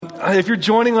If you're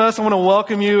joining us, I want to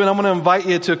welcome you, and I'm going to invite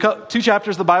you to two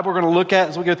chapters of the Bible we're going to look at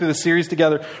as we go through the series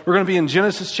together. We're going to be in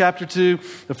Genesis chapter 2,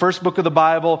 the first book of the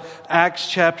Bible, Acts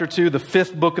chapter 2, the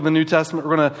fifth book of the New Testament.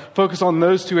 We're going to focus on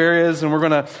those two areas, and we're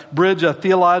going to bridge a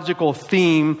theological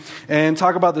theme and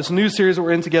talk about this new series that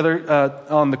we're in together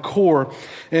on the core.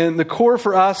 And the core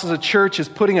for us as a church is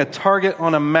putting a target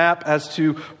on a map as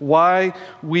to why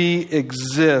we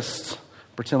exist.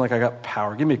 Pretend like I got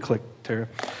power. Give me a click, Tara.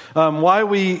 Why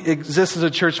we exist as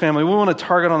a church family. We want to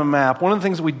target on a map. One of the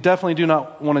things we definitely do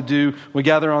not want to do, we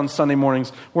gather on Sunday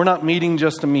mornings, we're not meeting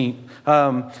just to meet.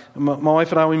 My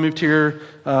wife and I, we moved here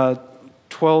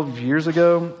 12 years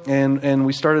ago, and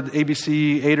we started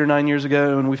ABC 8 or 9 years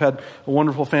ago, and we've had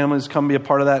wonderful families come be a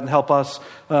part of that and help us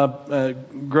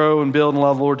grow and build and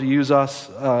allow the Lord to use us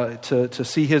to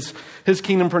see His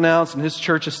kingdom pronounced and His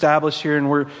church established here, and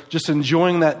we're just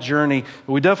enjoying that journey.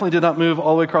 But we definitely did not move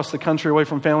all the way across the country away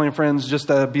from family and friends just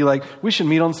to be like, we should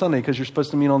meet on Sunday because you're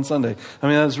supposed to meet on Sunday. I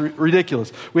mean, that's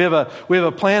ridiculous. We have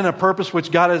a plan and a purpose which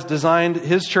God has designed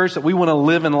His church that we want to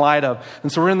live in light of.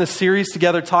 And so we're in this series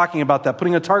together talking about that,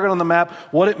 putting a target on the map,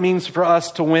 what it means for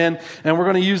us to win. And we're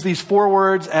going to use these 4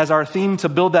 words as our theme to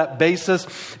build that basis.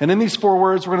 And in these 4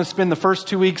 words, we're going to spend the first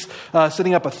 2 weeks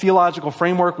setting up a theological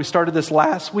framework. We started this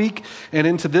last week and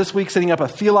into this week setting up a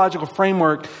theological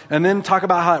framework and then talk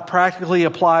about how it practically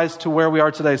applies to where we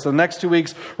are today. So the next 2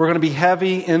 weeks, we're going to be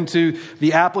heavy into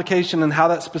the application and how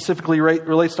that specifically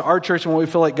relates to our church and what we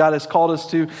feel like God has called us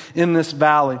to in this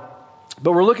valley.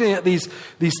 But we're looking at these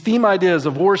theme ideas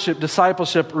of worship,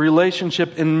 discipleship,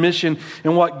 relationship, and mission,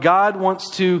 and what God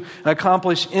wants to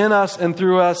accomplish in us and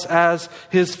through us as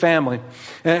His family.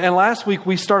 And last week,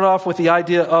 we started off with the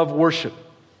idea of worship.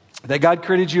 That God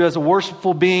created you as a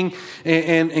worshipful being,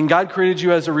 and God created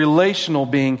you as a relational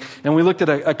being. And we looked at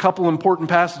a couple important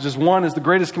passages. One is the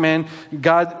greatest command.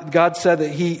 God said that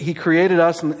He created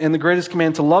us, and the greatest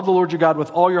command to love the Lord your God with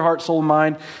all your heart, soul, and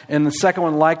mind. And the second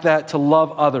one, like that, to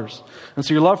love others. And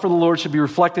so your love for the Lord should be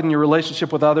reflected in your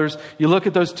relationship with others. You look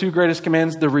at those 2 greatest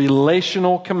commands, the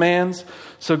relational commands.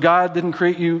 So God didn't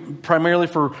create you primarily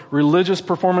for religious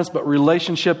performance, but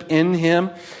relationship in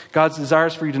Him. God's desire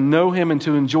is for you to know Him and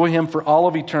to enjoy Him for all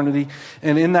of eternity.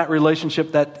 And in that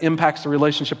relationship, that impacts the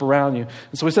relationship around you.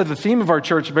 And so we said the theme of our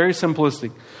church, very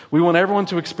simplistic. We want everyone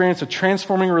to experience a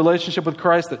transforming relationship with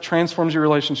Christ that transforms your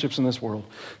relationships in this world.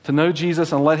 To know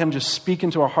Jesus and let Him just speak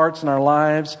into our hearts and our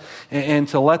lives and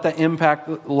to let that impact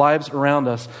lives around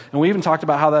us. And we even talked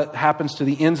about how that happens to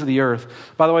the ends of the earth.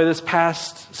 By the way, this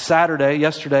past Saturday,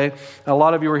 yesterday, a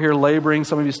lot of you were here laboring.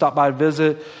 Some of you stopped by to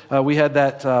visit. We had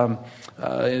that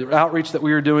outreach that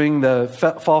we were doing, the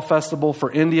fall festival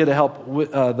for India to help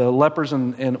the lepers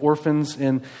and orphans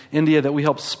in India that we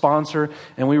helped sponsor.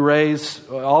 And we raised,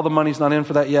 all the money's not in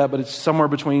for that yet, but it's somewhere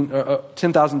between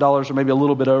 $10,000 or maybe a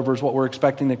little bit over is what we're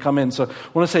expecting to come in. So I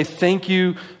want to say thank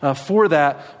you for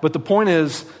that. But the point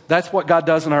is, that's what God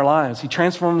does in our lives. He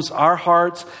transforms our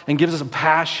hearts and gives us a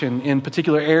passion in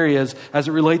particular areas as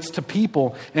it relates to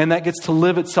people. And that gets to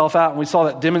live itself out. And we saw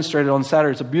that demonstrated on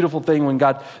Saturday. It's a beautiful thing when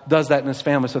God does that in His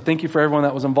family. So thank you for everyone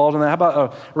that was involved in that. How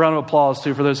about a round of applause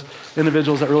too for those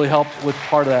individuals that really helped with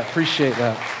part of that. Appreciate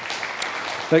that.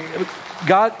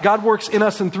 God works in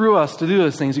us and through us to do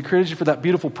those things. He created you for that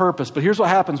beautiful purpose. But here's what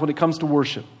happens when it comes to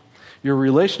worship. You're a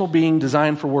relational being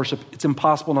designed for worship. It's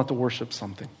impossible not to worship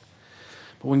something.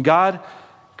 But when God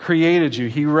created you,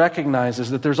 He recognizes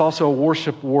that there's also a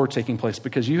worship war taking place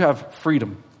because you have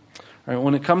freedom. Right?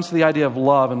 When it comes to the idea of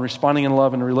love and responding in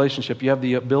love in a relationship, you have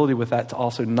the ability with that to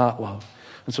also not love.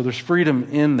 And so there's freedom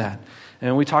in that.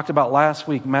 And we talked about last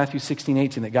week, Matthew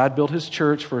 16:18, that God built His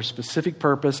church for a specific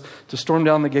purpose to storm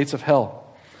down the gates of hell.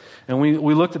 And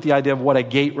we looked at the idea of what a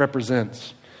gate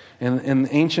represents. And in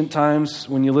ancient times,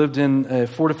 when you lived in a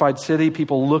fortified city,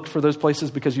 people looked for those places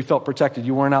because you felt protected.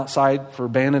 You weren't outside for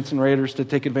bandits and raiders to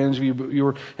take advantage of you, but you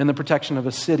were in the protection of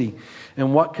a city.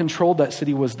 And what controlled that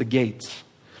city was the gates.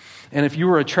 And if you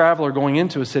were a traveler going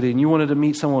into a city and you wanted to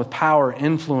meet someone with power,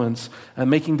 influence,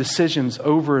 making decisions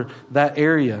over that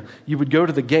area, you would go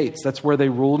to the gates. That's where they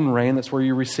ruled and reigned. That's where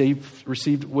you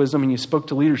received wisdom and you spoke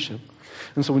to leadership.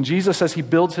 And so when Jesus says He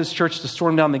builds His church to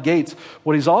storm down the gates,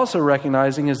 what He's also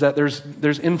recognizing is that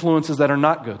there's influences that are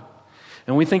not good.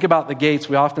 And we think about the gates,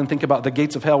 we often think about the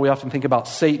gates of hell, we often think about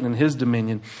Satan and his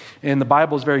dominion. And the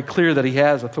Bible is very clear that he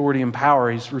has authority and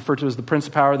power. He's referred to as the prince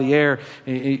of power of the air,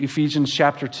 Ephesians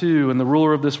chapter 2, and the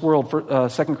ruler of this world, 2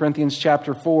 Corinthians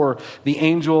chapter 4, the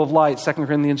angel of light, 2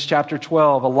 Corinthians chapter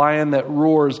 12, a lion that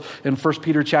roars in 1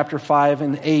 Peter chapter 5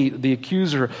 and 8, the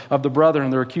accuser of the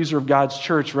brethren, the accuser of God's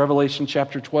church, Revelation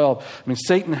chapter 12. I mean,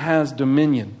 Satan has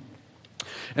dominion.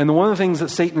 And one of the things that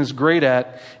Satan is great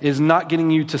at is not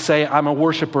getting you to say, I'm a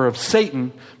worshiper of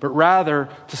Satan, but rather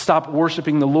to stop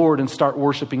worshiping the Lord and start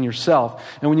worshiping yourself.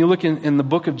 And when you look in the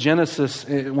book of Genesis,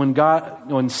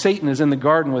 when Satan is in the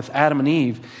garden with Adam and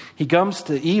Eve, he comes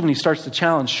to Eve and he starts to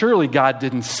challenge, surely God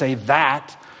didn't say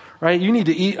that. Right? You need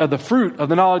to eat of the fruit of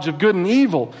the knowledge of good and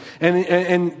evil.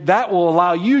 And that will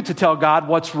allow you to tell God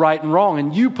what's right and wrong.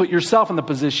 And you put yourself in the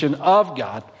position of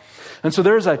God. And so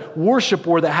there's a worship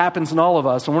war that happens in all of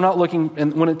us. And we're not looking,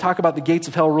 and when we talk about the gates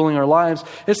of hell ruling our lives,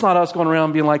 it's not us going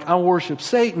around being like, I worship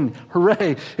Satan.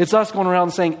 Hooray. It's us going around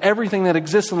saying everything that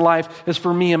exists in life is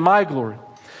for me and my glory.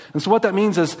 And so what that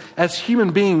means is, as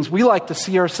human beings, we like to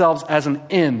see ourselves as an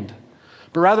end.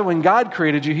 But rather, when God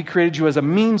created you, he created you as a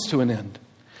means to an end.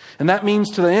 And that means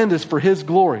to the end is for his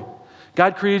glory.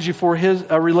 God created you for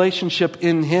a relationship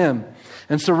in him.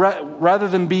 And so rather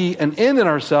than be an end in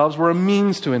ourselves, we're a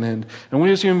means to an end. And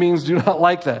we as human beings do not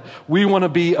like that. We want to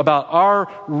be about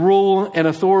our rule and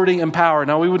authority and power.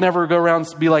 Now, we would never go around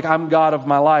and be like, I'm God of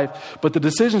my life. But the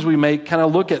decisions we make kind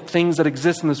of look at things that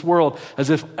exist in this world as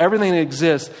if everything that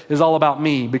exists is all about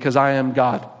me because I am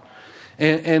God.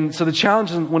 And so the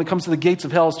challenge when it comes to the gates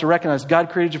of hell is to recognize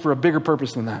God created you for a bigger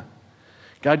purpose than that.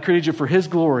 God created you for his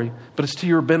glory, but it's to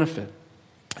your benefit.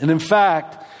 And in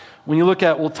fact, when you look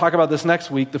at, we'll talk about this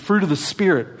next week, the fruit of the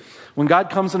Spirit. When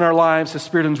God comes in our lives, his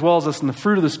Spirit indwells us, and the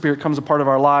fruit of the Spirit comes a part of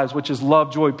our lives, which is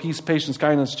love, joy, peace, patience,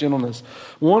 kindness, gentleness.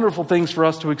 Wonderful things for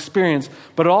us to experience.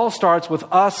 But it all starts with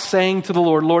us saying to the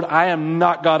Lord, Lord, I am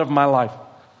not God of my life,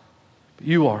 but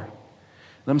you are.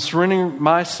 And I'm surrendering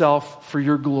myself for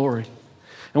your glory.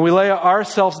 And we lay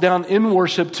ourselves down in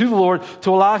worship to the Lord to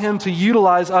allow him to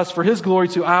utilize us for his glory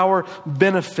to our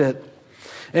benefit.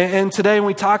 And today when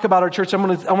we talk about our church, I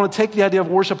want to take the idea of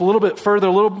worship a little bit further,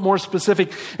 a little bit more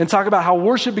specific, and talk about how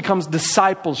worship becomes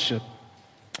discipleship.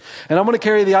 And I'm going to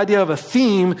carry the idea of a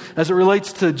theme as it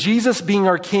relates to Jesus being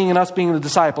our king and us being the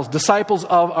disciples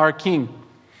of our king.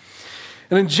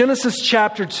 And in Genesis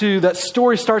chapter 2, that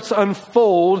story starts to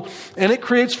unfold, and it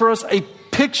creates for us a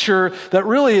picture that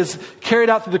really is carried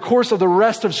out through the course of the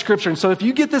rest of Scripture. And so if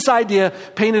you get this idea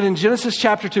painted in Genesis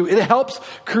chapter 2, it helps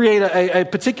create a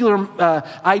particular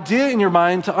idea in your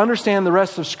mind to understand the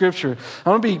rest of Scripture. I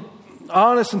want to be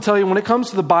honest and tell you, when it comes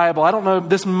to the Bible, I don't know,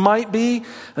 this might be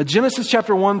Genesis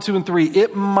chapter 1, 2, and 3.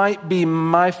 It might be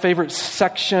my favorite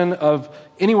section of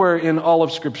anywhere in all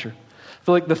of Scripture. I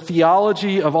feel like the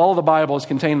theology of all of the Bible is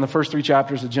contained in the first 3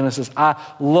 chapters of Genesis. I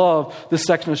love this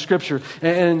section of Scripture.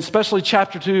 And especially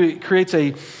chapter 2, it creates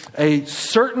a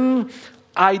certain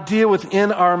idea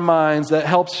within our minds that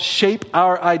helps shape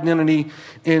our identity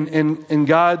in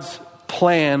God's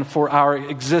plan for our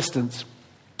existence.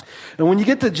 And when you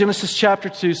get to Genesis chapter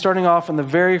 2, starting off in the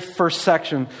very first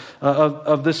section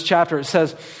of this chapter, it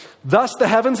says, thus the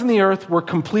heavens and the earth were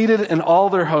completed in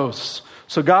all their hosts.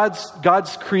 So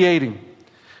God's creating.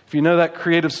 If you know that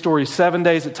creative story, 7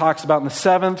 days it talks about. In the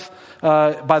seventh,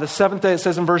 by the seventh day, it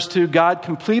says in verse 2, God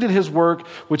completed his work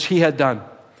which he had done.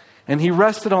 And he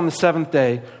rested on the seventh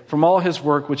day from all his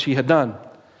work which he had done.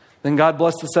 Then God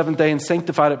blessed the seventh day and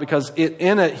sanctified it, because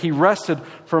in it he rested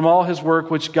from all his work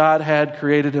which God had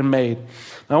created and made.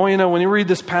 Now, I want you to know, when you read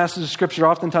this passage of Scripture,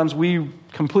 oftentimes we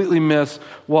completely miss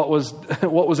what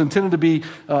was intended to be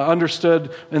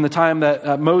understood in the time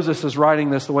that Moses is writing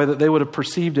this, the way that they would have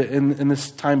perceived it in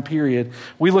this time period.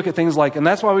 We look at things like, and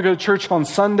that's why we go to church on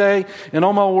Sunday, and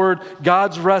oh my word,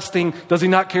 God's resting. Does he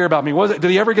not care about me? Did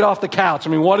he ever get off the couch? I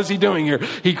mean, what is he doing here?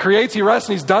 He creates, he rests,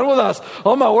 and he's done with us.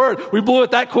 Oh my word, we blew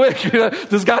it that quick.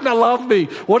 Does God not love me?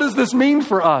 What does this mean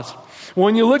for us?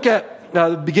 When you look at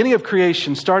the beginning of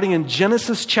creation, starting in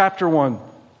Genesis chapter 1,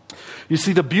 you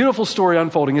see the beautiful story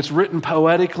unfolding. It's written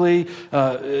poetically,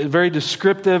 very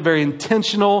descriptive, very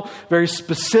intentional, very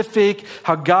specific,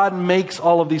 how God makes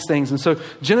all of these things. And so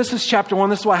Genesis chapter 1,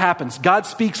 this is what happens. God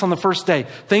speaks on the first day.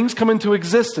 Things come into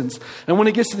existence. And when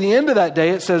it gets to the end of that day,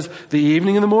 it says, the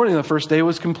evening and the morning, the first day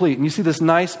was complete. And you see this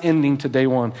nice ending to day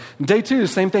 1. And day 2, the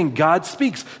same thing. God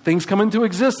speaks. Things come into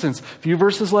existence. A few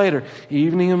verses later,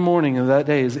 evening and morning of that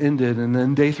day is ended. And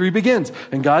then day 3 begins.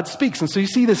 And God speaks. And so you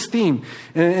see this theme.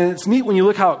 And it's neat when you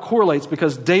look how it correlates,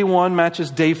 because day 1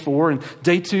 matches day 4, and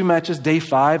day 2 matches day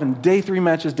 5, and day 3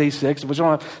 matches day 6, which I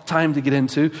don't have time to get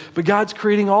into. But God's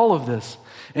creating all of this.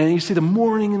 And you see the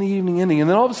morning and the evening ending. And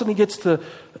then all of a sudden he gets to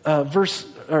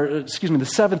the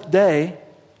seventh day,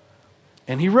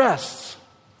 and he rests.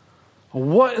 Well,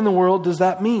 what in the world does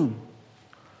that mean?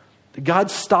 Did God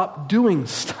stop doing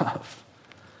stuff?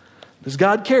 Does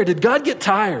God care? Did God get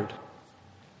tired?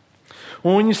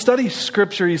 Well, when you study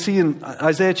Scripture, you see in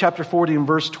Isaiah chapter 40 and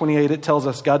verse 28, it tells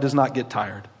us God does not get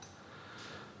tired.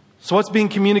 So what's being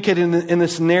communicated in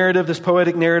this narrative, this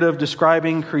poetic narrative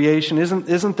describing creation,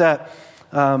 isn't that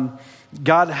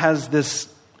God has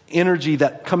this energy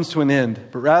that comes to an end,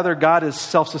 but rather God is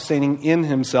self-sustaining in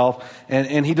himself,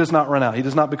 and he does not run out. He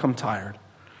does not become tired.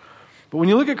 But when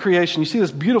you look at creation, you see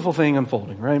this beautiful thing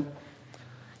unfolding, right?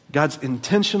 God's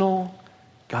intentional.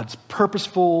 God's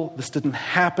purposeful. This didn't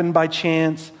happen by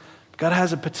chance. God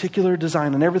has a particular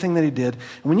design in everything that he did.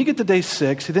 And when you get to day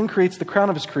 6, he then creates the crown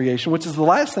of his creation, which is the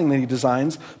last thing that he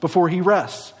designs before he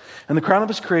rests. And the crown of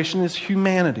his creation is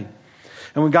humanity.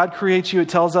 And when God creates you, it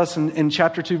tells us in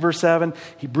chapter 2, verse 7,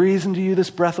 he breathes into you this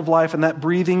breath of life. And that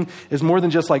breathing is more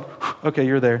than just like, okay,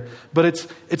 you're there. But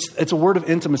it's a word of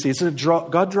intimacy. It's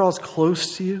God draws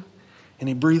close to you and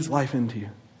he breathes life into you.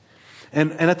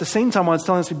 And at the same time, while it's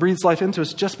telling us he breathes life into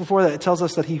us, just before that, it tells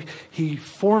us that he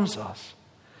forms us.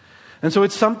 And so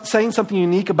it's saying something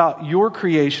unique about your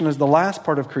creation as the last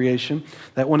part of creation,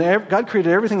 that when God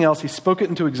created everything else, he spoke it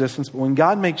into existence. But when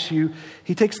God makes you,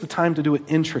 he takes the time to do it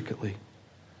intricately.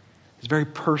 He's very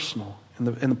personal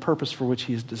in the purpose for which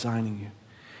he is designing you.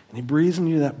 And he breathes in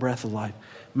you that breath of life,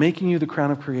 making you the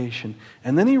crown of creation.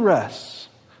 And then he rests.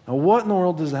 Now, what in the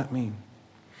world does that mean?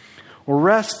 Well,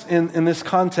 rest in this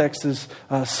context is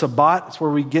Sabbat. It's where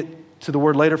we get to the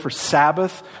word later for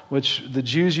Sabbath, which the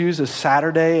Jews use as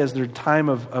Saturday as their time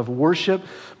of worship.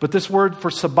 But this word for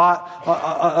Sabbat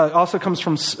also comes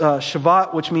from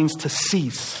Shavat, which means to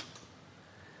cease.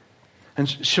 And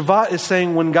Shavat is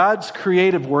saying when God's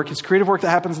creative work, his creative work that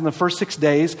happens in the first 6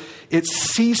 days, it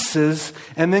ceases,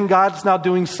 and then God's now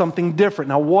doing something different.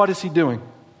 Now, what is he doing?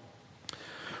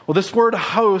 Well, this word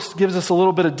host gives us a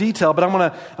little bit of detail, but I'm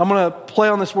gonna play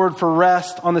on this word for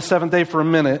rest on the seventh day for a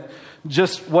minute.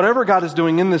 Just whatever God is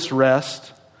doing in this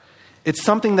rest, it's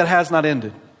something that has not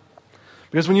ended.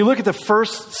 Because when you look at the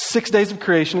first 6 days of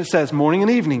creation, it says morning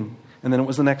and evening, and then it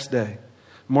was the next day.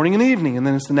 Morning and evening, and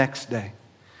then it's the next day.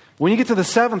 When you get to the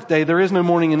seventh day, there is no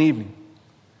morning and evening.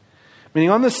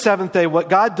 Meaning on the seventh day, what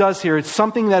God does here, it's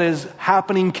something that is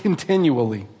happening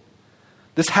continually.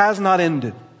 This has not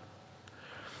ended.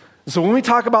 So when we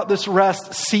talk about this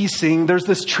rest ceasing, there's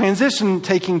this transition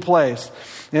taking place.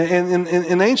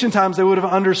 In ancient times, they would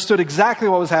have understood exactly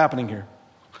what was happening here.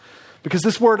 Because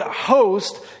this word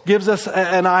host gives us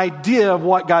an idea of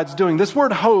what God's doing. This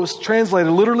word host,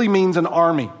 translated, literally means an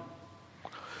army.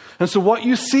 And so what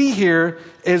you see here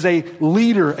is a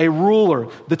leader, a ruler.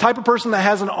 The type of person that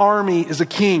has an army is a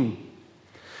king.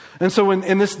 And so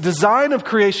in this design of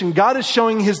creation, God is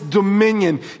showing his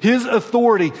dominion, his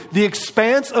authority, the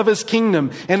expanse of his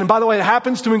kingdom. And by the way, it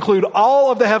happens to include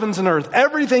all of the heavens and earth,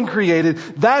 everything created.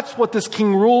 That's what this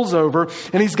king rules over.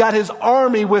 And he's got his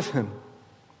army with him.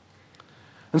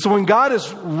 And so when God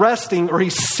is resting or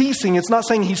he's ceasing, it's not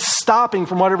saying he's stopping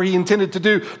from whatever he intended to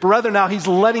do, but rather now he's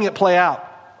letting it play out.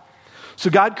 So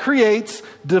God creates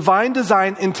divine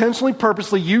design intentionally,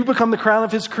 purposely. You become the crown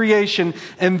of his creation.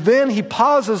 And then he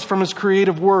pauses from his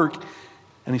creative work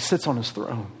and he sits on his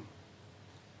throne.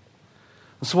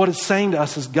 And so what it's saying to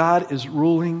us is God is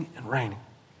ruling and reigning.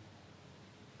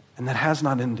 And that has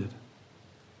not ended.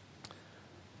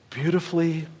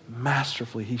 Beautifully,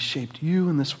 masterfully, he shaped you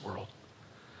in this world.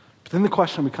 But then the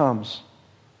question becomes,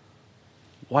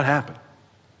 what happened?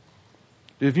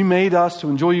 If you made us to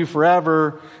enjoy you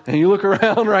forever, and you look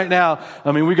around right now,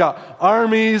 I mean, we got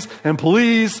armies and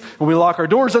police, and we lock our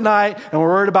doors at night, and we're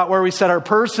worried about where we set our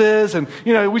purses, and,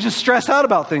 we just stress out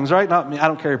about things, right? Not me, I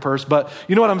don't carry a purse, but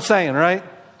you know what I'm saying, right?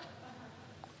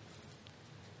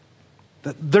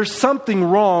 That there's something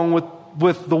wrong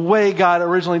with the way God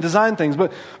originally designed things,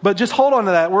 but just hold on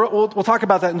to that. We'll talk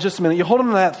about that in just a minute. You hold on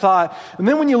to that thought, and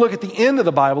then when you look at the end of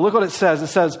the Bible, look what it says. It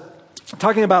says,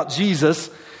 talking about Jesus,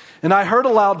 and I heard a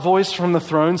loud voice from the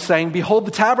throne saying, behold,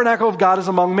 the tabernacle of God is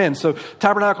among men. So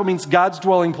tabernacle means God's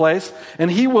dwelling place, and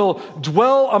he will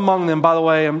dwell among them. By the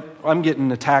way, I'm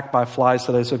getting attacked by flies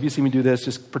today, so if you see me do this,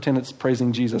 just pretend it's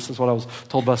praising Jesus. That's what I was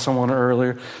told by someone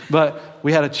earlier. But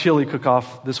we had a chili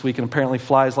cook-off this week, and apparently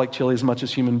flies like chili as much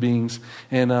as human beings.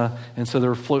 And so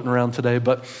they're floating around today.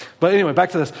 But anyway,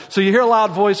 back to this. So you hear a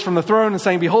loud voice from the throne and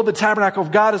saying, behold, the tabernacle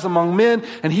of God is among men,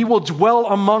 and he will dwell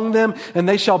among them, and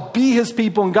they shall be his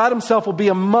people, and God himself will be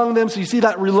among them. So you see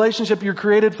that relationship you're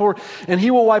created for, and he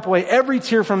will wipe away every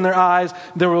tear from their eyes.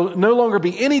 There will no longer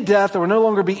be any death. There will no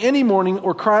longer be any mourning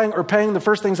or crying or pain. The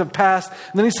first things have passed.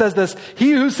 And then he says this,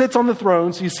 he who sits on the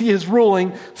throne, so you see his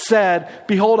ruling, said,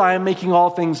 behold, I am making all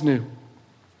things new.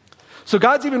 So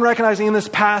God's even recognizing in this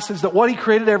passage that what he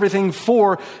created everything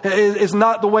for is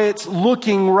not the way it's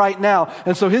looking right now.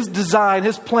 And so his design,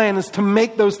 his plan is to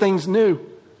make those things new.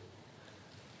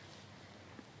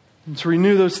 And to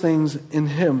renew those things in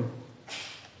him.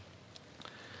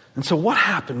 And so what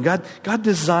happened? God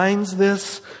designs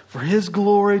this for his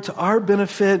glory, to our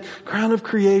benefit, crown of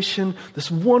creation, this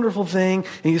wonderful thing.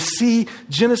 And you see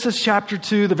Genesis chapter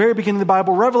 2, the very beginning of the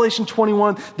Bible, Revelation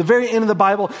 21, the very end of the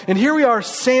Bible. And here we are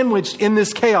sandwiched in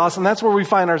this chaos, and that's where we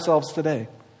find ourselves today.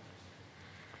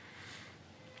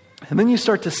 And then you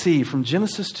start to see from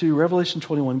Genesis 2, Revelation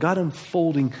 21, God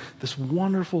unfolding this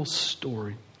wonderful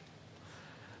story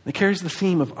that carries the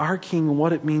theme of our King and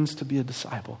what it means to be a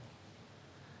disciple.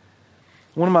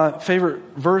 One of my favorite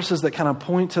verses that kind of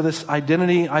point to this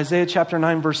identity, Isaiah chapter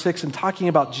 9, verse 6, and talking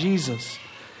about Jesus.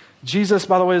 Jesus,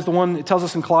 by the way, is the one, it tells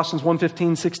us in Colossians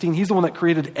 1:15, 16, he's the one that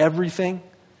created everything.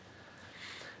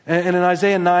 And in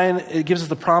Isaiah 9, it gives us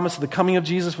the promise of the coming of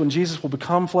Jesus when Jesus will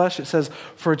become flesh. It says,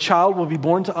 for a child will be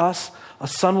born to us, a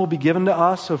son will be given to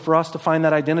us. So for us to find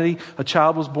that identity, a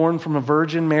child was born from a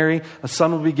virgin, Mary. A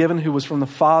son will be given who was from the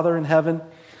Father in heaven.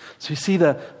 So you see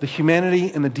the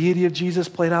humanity and the deity of Jesus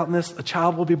played out in this. A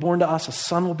child will be born to us, a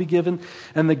son will be given,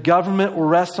 and the government will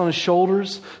rest on his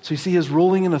shoulders. So you see his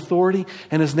ruling and authority,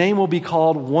 and his name will be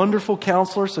called Wonderful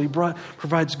Counselor. So he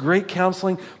provides great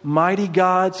counseling, Mighty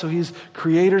God. So he's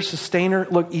creator, sustainer.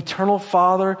 Look, Eternal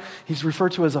Father. He's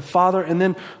referred to as a father. And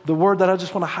then the word that I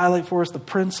just want to highlight for us, the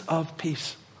Prince of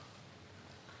Peace.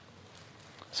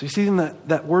 So you see in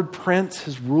that word Prince,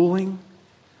 his ruling.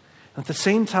 At the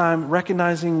same time,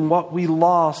 recognizing what we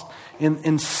lost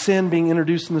in sin being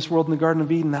introduced in this world in the Garden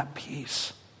of Eden, that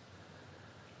peace.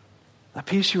 That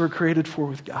peace you were created for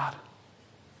with God.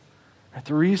 Right?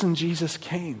 The reason Jesus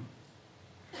came.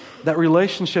 That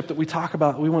relationship that we talk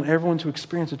about, we want everyone to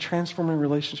experience, a transforming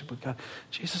relationship with God.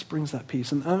 Jesus brings that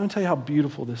peace. And I'm going to tell you how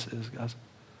beautiful this is, guys.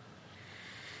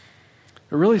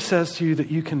 It really says to you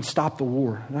that you can stop the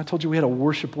war. And I told you we had a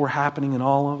worship war happening in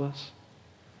all of us.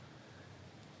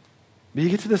 But you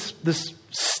get to this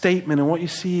statement, and what you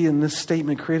see in this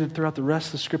statement created throughout the rest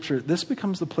of the Scripture, this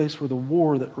becomes the place where the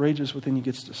war that rages within you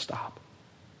gets to stop.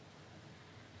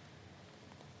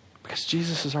 Because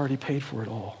Jesus has already paid for it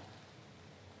all.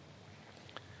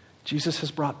 Jesus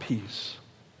has brought peace.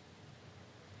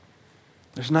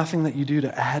 There's nothing that you do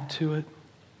to add to it,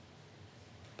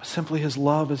 but simply his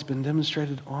love has been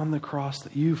demonstrated on the cross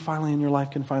that you finally in your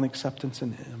life can find acceptance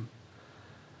in him.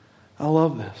 I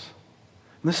love this.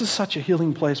 And this is such a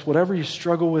healing place. Whatever you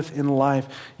struggle with in life,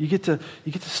 you get to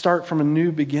start from a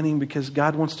new beginning because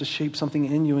God wants to shape something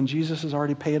in you, and Jesus has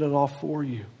already paid it all for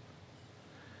you.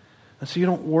 And so you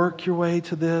don't work your way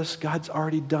to this. God's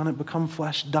already done it, become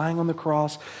flesh, dying on the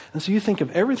cross. And so you think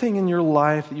of everything in your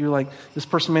life that you're like, this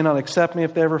person may not accept me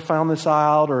if they ever found this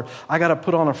out, or I got to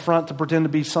put on a front to pretend to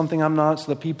be something I'm not so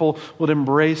that people would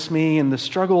embrace me, and the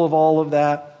struggle of all of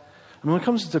that. And when it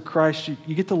comes to Christ,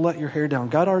 you get to let your hair down.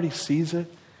 God already sees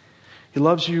it. He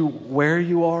loves you where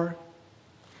you are,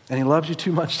 and he loves you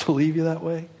too much to leave you that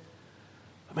way.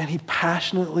 Man, he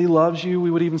passionately loves you. We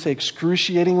would even say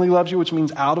excruciatingly loves you, which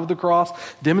means out of the cross,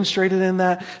 demonstrated in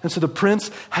that. And so the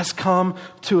Prince has come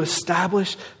to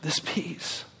establish this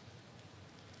peace.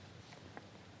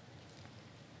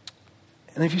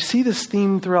 And if you see this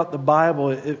theme throughout the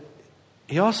Bible,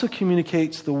 he also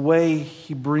communicates the way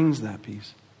he brings that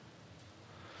peace.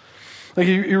 Like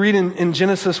you read in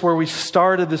Genesis where we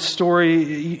started this story,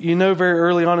 you know very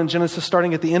early on in Genesis,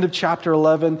 starting at the end of chapter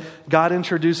 11, God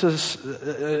introduces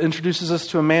us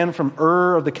to a man from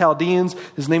Ur of the Chaldeans.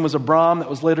 His name was Abram, that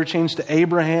was later changed to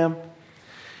Abraham.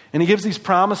 And he gives these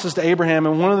promises to Abraham,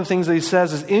 and one of the things that he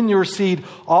says is, in your seed,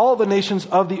 all the nations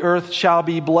of the earth shall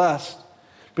be blessed,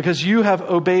 because you have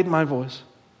obeyed my voice.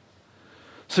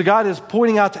 So God is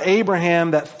pointing out to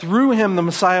Abraham that through him the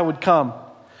Messiah would come.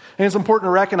 And it's important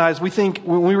to recognize, we think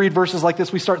when we read verses like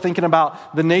this, we start thinking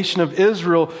about the nation of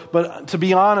Israel. But to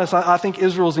be honest, I think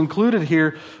Israel is included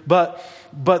here. But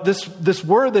this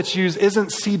word that's used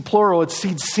isn't seed plural, it's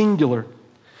seed singular.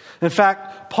 In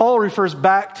fact, Paul refers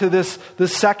back to this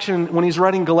section when he's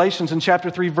writing Galatians in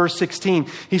chapter 3, verse 16.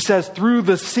 He says, through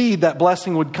the seed that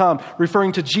blessing would come,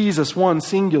 referring to Jesus, one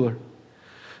singular.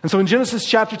 And so in Genesis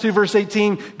chapter 2, verse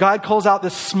 18, God calls out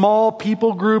this small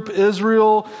people group,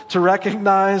 Israel, to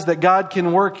recognize that God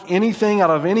can work anything out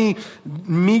of any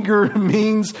meager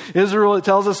means. Israel, it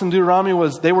tells us in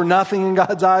Deuteronomy, they were nothing in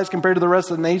God's eyes compared to the rest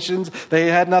of the nations. They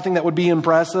had nothing that would be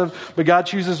impressive. But God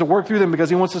chooses to work through them because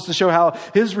he wants us to show how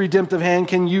his redemptive hand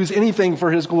can use anything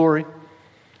for his glory.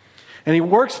 And he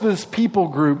works with this people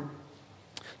group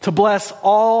to bless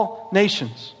all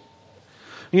nations.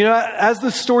 You know, as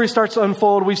this story starts to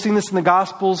unfold, we've seen this in the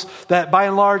Gospels, that by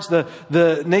and large,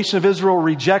 the nation of Israel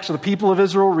rejects, or the people of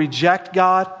Israel reject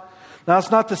God. Now,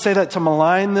 it's not to say that to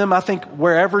malign them. I think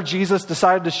wherever Jesus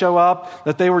decided to show up,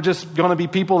 that they were just going to be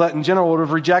people that in general would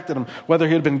have rejected him, whether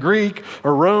he had been Greek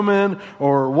or Roman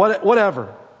or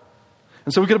whatever.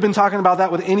 And so we could have been talking about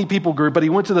that with any people group, but he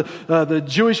went to the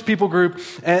Jewish people group,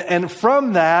 and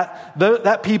from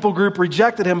that people group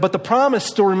rejected him, but the promise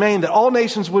still remained that all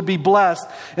nations would be blessed.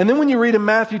 And then when you read in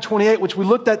Matthew 28, which we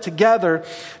looked at together,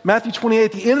 Matthew 28,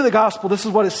 at the end of the gospel, this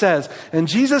is what it says. And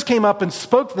Jesus came up and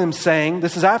spoke to them, saying,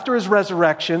 this is after his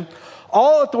resurrection,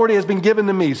 all authority has been given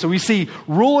to me. So we see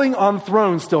ruling on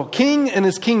thrones still, king and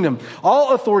his kingdom,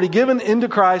 all authority given into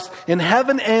Christ in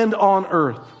heaven and on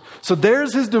earth. So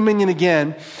there's his dominion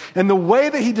again. And the way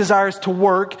that he desires to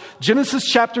work, Genesis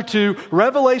chapter 2,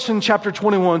 Revelation chapter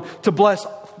 21, to bless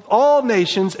all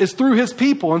nations is through his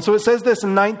people. And so it says this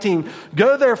in 19,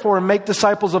 go therefore and make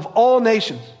disciples of all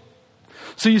nations.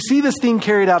 So you see this theme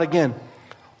carried out again.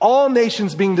 All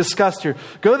nations being discussed here.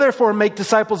 Go therefore and make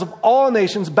disciples of all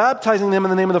nations, baptizing them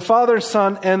in the name of the Father,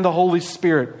 Son, and the Holy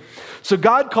Spirit. So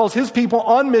God calls his people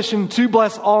on mission to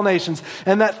bless all nations.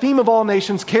 And that theme of all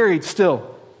nations carried still.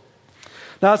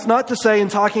 Now, it's not to say in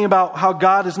talking about how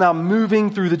God is now moving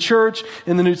through the church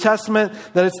in the New Testament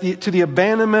that it's to the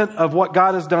abandonment of what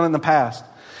God has done in the past.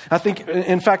 I think,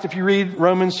 in fact, if you read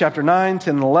Romans chapter 9,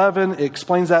 10, and 11, it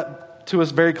explains that to us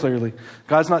very clearly.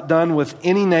 God's not done with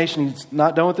any nation. He's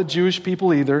not done with the Jewish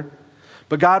people either.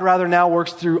 But God rather now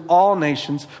works through all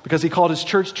nations because he called his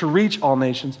church to reach all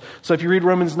nations. So if you read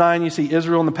Romans 9, you see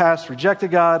Israel in the past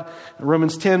rejected God. In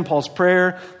Romans 10, Paul's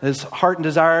prayer, his heart and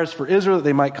desires for Israel that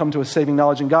they might come to a saving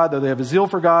knowledge in God, though they have a zeal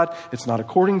for God. It's not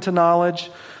according to knowledge.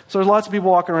 So there's lots of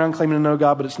people walking around claiming to know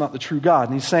God, but it's not the true God.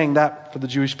 And he's saying that for the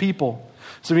Jewish people.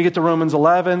 So when you get to Romans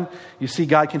 11, you see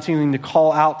God continuing to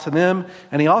call out to them.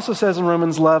 And he also says in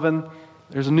Romans 11,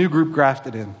 there's a new group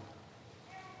grafted in.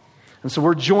 And so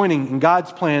we're joining in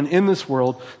God's plan in this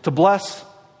world to bless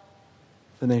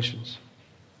the nations.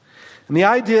 And the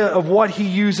idea of what he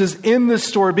uses in this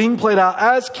story being played out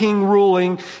as king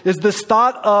ruling is this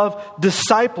thought of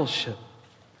discipleship.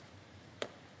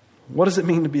 What does it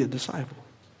mean to be a disciple?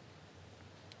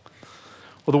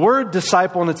 Well, the word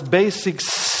disciple in its basic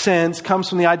sense comes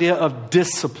from the idea of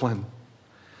discipline.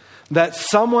 That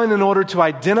someone, in order to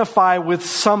identify with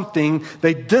something,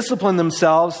 they discipline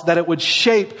themselves that it would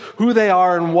shape who they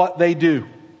are and what they do.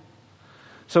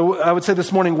 So I would say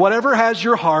this morning, whatever has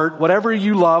your heart, whatever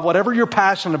you love, whatever you're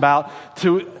passionate about,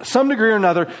 to some degree or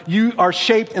another, you are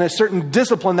shaped in a certain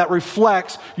discipline that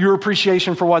reflects your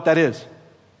appreciation for what that is.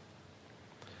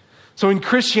 So in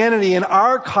Christianity, in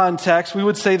our context, we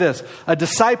would say this: a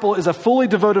disciple is a fully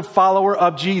devoted follower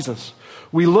of Jesus.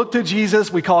 We look to Jesus,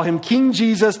 we call him King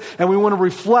Jesus, and we want to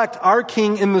reflect our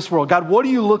King in this world. God, what do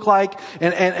you look like,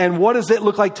 and what does it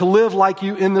look like to live like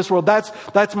you in this world?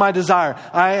 That's my desire.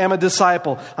 I am a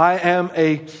disciple. I am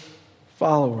a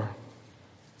follower.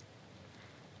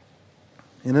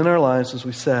 And in our lives, as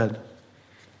we said,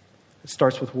 it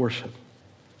starts with worship.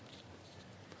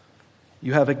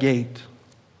 You have a gate,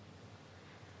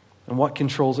 and what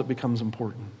controls it becomes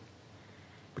important.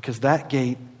 Because that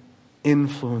gate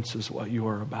influences what you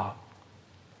are about.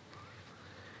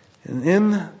 And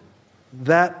in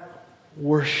that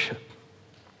worship,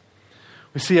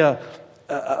 we see a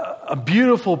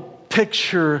beautiful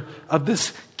picture of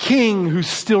this king who's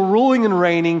still ruling and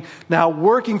reigning, now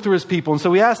working through his people. And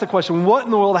so we ask the question, what in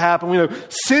the world happened? We know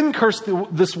sin cursed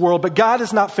this world, but God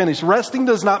is not finished. Resting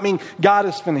does not mean God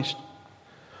is finished,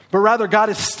 but rather God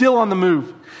is still on the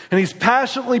move. And he's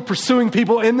passionately pursuing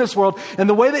people in this world. And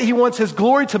the way that he wants his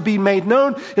glory to be made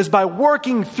known is by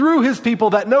working through his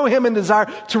people that know him and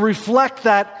desire to reflect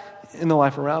that in the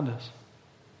life around us.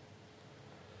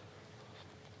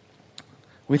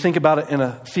 We think about it in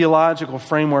a theological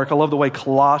framework. I love the way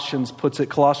Colossians puts it.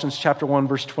 Colossians chapter 1,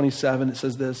 verse 27, it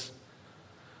says this: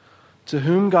 to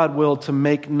whom God willed to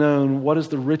make known what is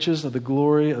the riches of the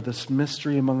glory of this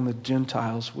mystery among the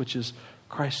Gentiles, which is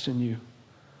Christ in you,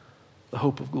 the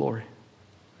hope of glory.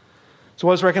 So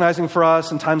I was recognizing for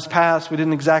us in times past, we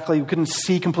couldn't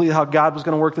see completely how God was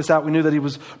going to work this out. We knew that he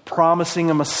was promising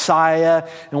a Messiah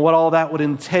and what all that would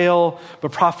entail.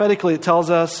 But prophetically it tells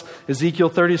us,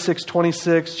 Ezekiel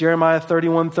 36:26, Jeremiah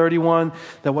 31:31,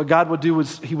 that what God would do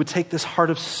was he would take this heart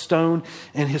of stone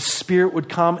and his spirit would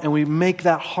come and we make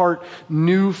that heart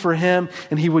new for him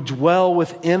and he would dwell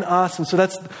within us. And so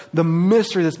that's the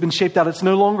mystery that's been shaped out. It's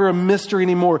no longer a mystery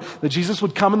anymore. That Jesus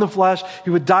would come in the flesh, he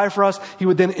would die for us, he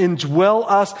would then indwell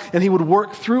us, and he would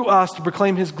work through us to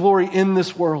proclaim his glory in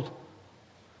this world.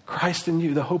 Christ in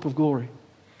you, the hope of glory.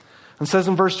 And it says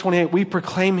in verse 28, we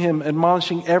proclaim him,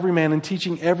 admonishing every man and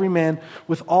teaching every man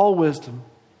with all wisdom,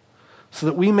 so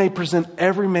that we may present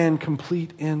every man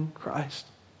complete in Christ.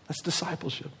 That's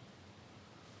discipleship.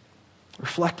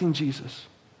 Reflecting Jesus.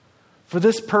 For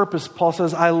this purpose, Paul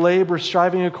says, I labor,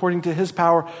 striving according to his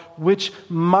power, which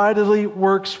mightily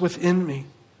works within me.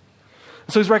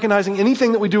 So he's recognizing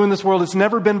anything that we do in this world, it's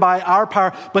never been by our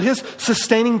power, but his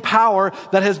sustaining power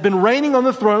that has been reigning on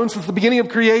the throne since the beginning of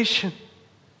creation.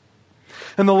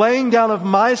 And the laying down of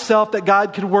myself that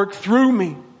God could work through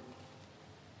me,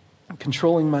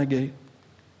 controlling my gait.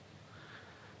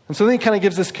 And so then he kind of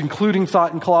gives this concluding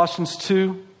thought in Colossians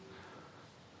 2.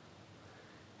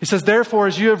 He says, therefore,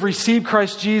 as you have received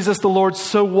Christ Jesus the Lord,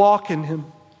 so walk in him.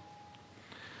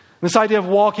 This idea of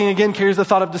walking, again, carries the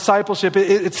thought of discipleship.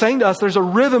 It's saying to us there's a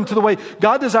rhythm to the way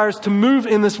God desires to move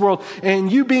in this world.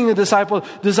 And you being a disciple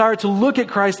desire to look at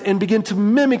Christ and begin to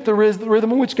mimic the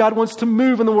rhythm in which God wants to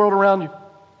move in the world around you.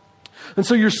 And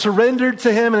so you're surrendered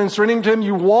to him, and in surrendering to him,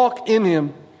 you walk in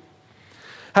him.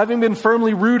 Having been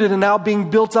firmly rooted and now being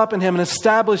built up in him and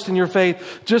established in your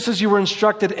faith, just as you were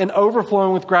instructed, and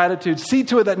overflowing with gratitude. See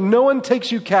to it that no one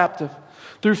takes you captive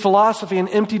through philosophy and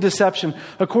empty deception,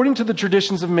 according to the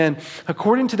traditions of men,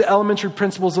 according to the elementary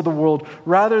principles of the world,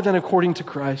 rather than according to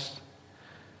Christ.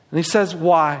 And he says,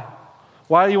 why?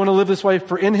 Why do you want to live this way?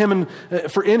 For in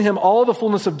him all the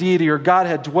fullness of deity or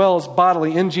Godhead dwells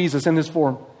bodily in Jesus in his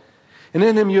form. And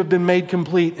in him you have been made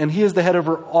complete, and he is the head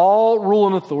over all rule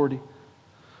and authority.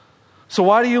 So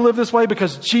why do you live this way?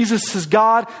 Because Jesus is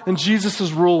God and Jesus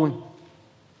is ruling.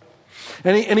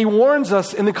 And he warns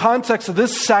us in the context of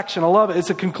this section. I love it. It's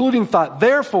a concluding thought.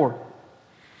 Therefore,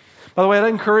 by the way, I'd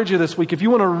encourage you this week, if you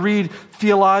want to read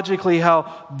theologically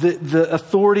how the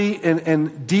authority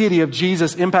and deity of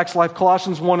Jesus impacts life,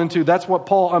 Colossians 1 and 2, that's what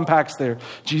Paul unpacks there.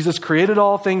 Jesus created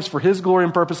all things for his glory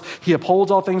and purpose. He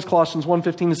upholds all things, Colossians 1,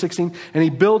 15 to 16, and he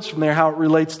builds from there how it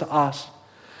relates to us.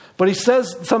 But he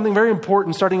says something very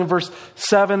important, starting in verse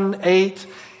 7, 8.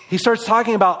 He starts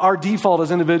talking about our default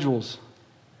as individuals.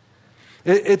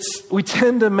 We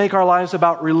tend to make our lives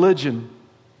about religion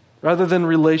rather than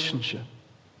relationship.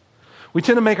 We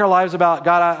tend to make our lives about,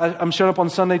 God, I'm showing up on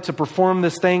Sunday to perform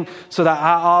this thing so that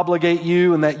I obligate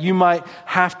you and that you might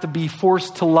have to be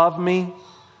forced to love me.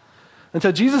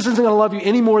 Until Jesus isn't going to love you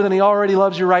any more than he already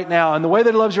loves you right now. And the way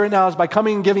that he loves you right now is by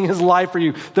coming and giving his life for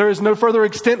you. There is no further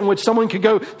extent in which someone could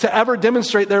go to ever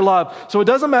demonstrate their love. So it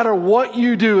doesn't matter what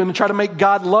you do and try to make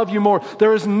God love you more.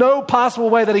 There is no possible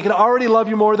way that he can already love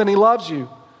you more than he loves you.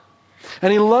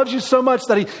 And he loves you so much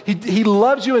that he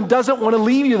loves you and doesn't want to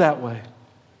leave you that way.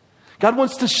 God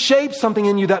wants to shape something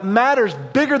in you that matters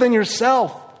bigger than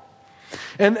yourself.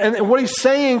 And what he's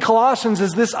saying in Colossians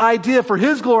is this idea for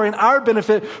his glory and our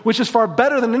benefit, which is far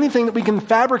better than anything that we can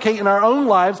fabricate in our own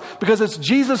lives, because it's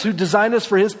Jesus who designed us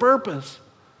for his purpose.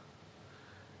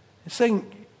 He's saying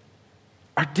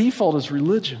our default is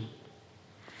religion.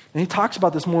 And he talks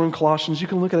about this more in Colossians. You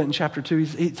can look at it in chapter 2.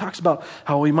 He talks about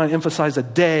how we might emphasize a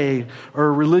day or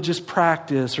a religious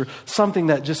practice or something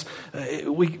that just,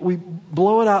 we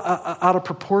blow it out of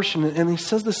proportion. And he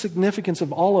says the significance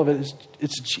of all of it is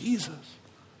it's Jesus.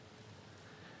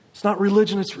 It's not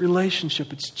religion, it's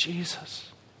relationship. It's Jesus.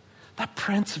 That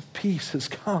Prince of Peace has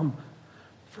come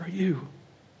for you.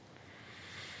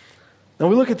 Now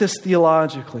we look at this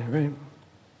theologically, right?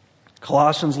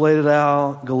 Colossians laid it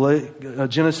out.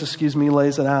 Genesis,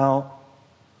 lays it out.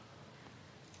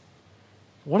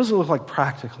 What does it look like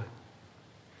practically?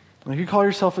 Like you call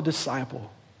yourself a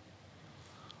disciple.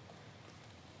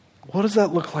 What does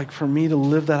that look like for me to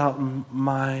live that out in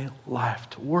my life,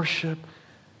 to worship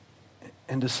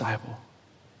and disciple?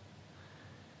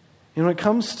 You know, when it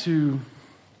comes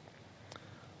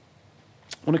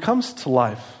to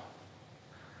life,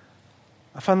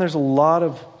 I find there's a lot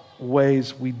of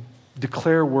ways we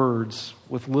declare words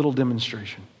with little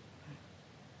demonstration.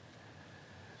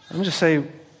 Let me just say,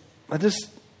 that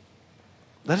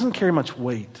doesn't carry much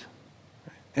weight.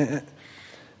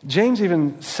 James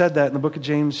even said that in the book of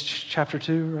James chapter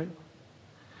 2, right?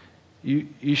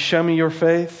 You show me your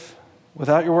faith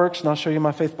without your works, and I'll show you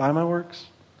my faith by my works.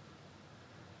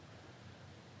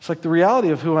 It's like the reality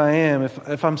of who I am.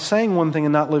 If I'm saying one thing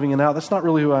and not living it out, that's not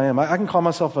really who I am. I can call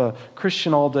myself a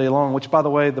Christian all day long, which, by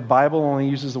the way, the Bible only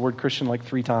uses the word Christian like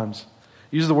 3 times.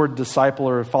 It uses the word disciple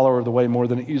or follower of the way more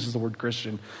than it uses the word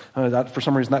Christian. For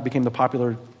some reason, that became the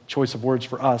popular choice of words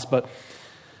for us. But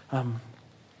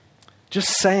just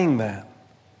saying that,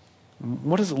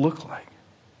 what does it look like?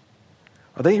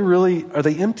 Are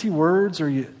they empty words, or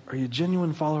are you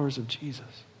genuine followers of Jesus?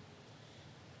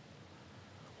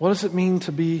 What does it mean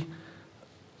to be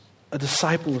a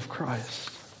disciple of Christ?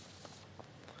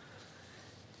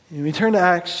 When we turn to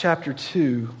Acts chapter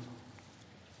 2,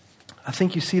 I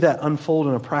think you see that unfold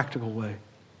in a practical way.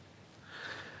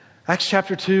 Acts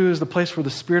chapter 2 is the place where the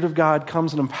Spirit of God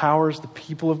comes and empowers the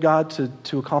people of God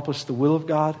to accomplish the will of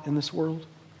God in this world.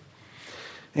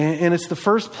 And it's the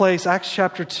first place, Acts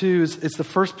chapter 2, it's the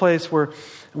first place where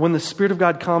when the Spirit of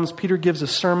God comes, Peter gives a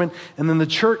sermon, and then the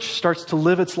church starts to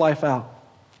live its life out.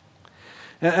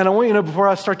 And I want you to know before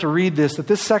I start to read this, that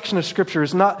this section of Scripture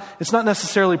it's not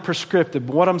necessarily prescriptive.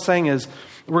 But what I'm saying is,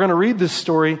 we're going to read this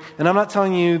story, and I'm not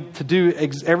telling you to do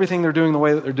everything they're doing the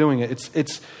way that they're doing it.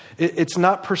 It's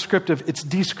not prescriptive, it's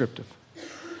descriptive.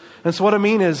 And so what I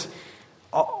mean is,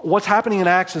 what's happening in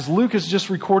Acts is Luke is just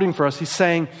recording for us. He's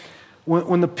saying,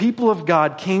 when the people of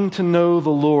God came to know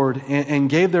the Lord and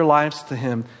gave their lives to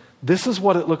Him, this is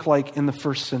what it looked like in the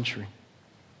first century.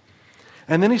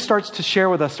 And then he starts to share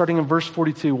with us, starting in verse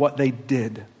 42, what they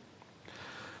did.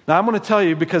 Now, I'm going to tell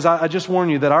you, because I just warn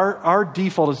you, that our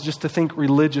default is just to think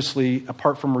religiously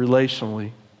apart from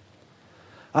relationally.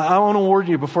 I want to warn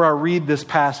you before I read this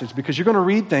passage, because you're going to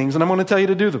read things, and I'm going to tell you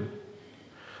to do them.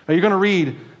 You're going to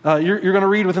read. You're going to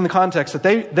read within the context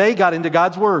that they got into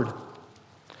God's Word.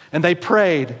 And they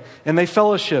prayed, and they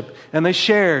fellowshiped, and they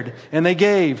shared, and they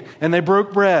gave, and they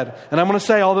broke bread. And I'm going to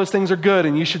say all those things are good,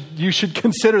 and you should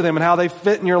consider them and how they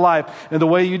fit in your life and the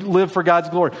way you live for God's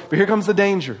glory. But here comes the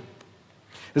danger,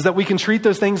 is that we can treat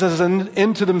those things as an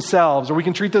end to themselves, or we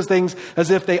can treat those things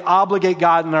as if they obligate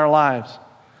God in our lives.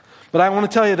 But I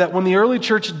want to tell you that when the early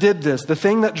church did this, the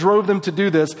thing that drove them to do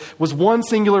this was one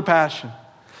singular passion.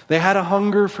 They had a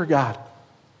hunger for God.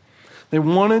 They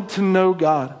wanted to know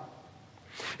God.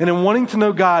 And in wanting to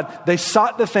know God, they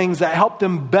sought the things that helped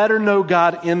them better know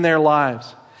God in their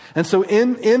lives. And so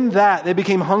in that, they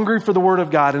became hungry for the Word of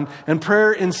God and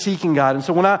prayer and seeking God. And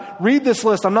so when I read this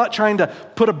list, I'm not trying to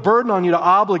put a burden on you to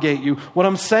obligate you. What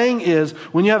I'm saying is,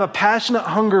 when you have a passionate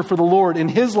hunger for the Lord in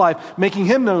His life, making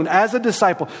Him known as a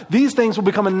disciple, these things will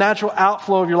become a natural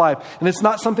outflow of your life. And it's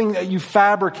not something that you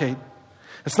fabricate.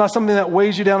 It's not something that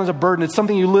weighs you down as a burden. It's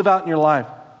something you live out in your life.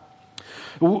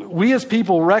 We as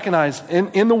people recognize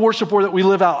in the worship world that we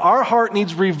live out, our heart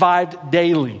needs revived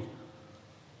daily.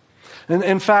 And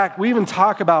in fact, we even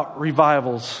talk about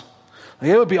revivals.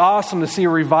 Like, it would be awesome to see a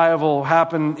revival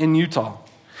happen in Utah.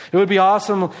 It would be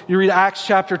awesome. You read Acts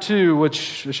chapter 2,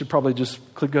 which I should probably just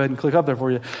go ahead and click up there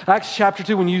for you. Acts chapter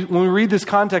 2, when we read this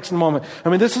context in a moment, I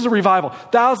mean, this is a revival.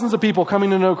 Thousands of people coming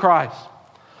to know Christ.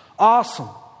 Awesome.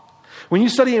 When you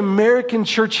study American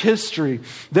church history,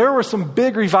 there were some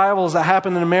big revivals that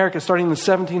happened in America starting in the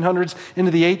 1700s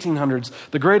into the 1800s.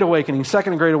 The Great Awakening,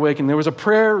 Second Great Awakening. There was a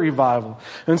prayer revival.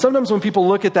 And sometimes when people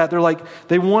look at that, they're like,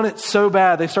 they want it so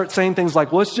bad. They start saying things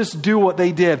like, well, let's just do what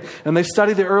they did. And they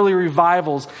study the early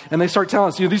revivals and they start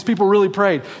telling us, these people really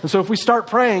prayed. And so if we start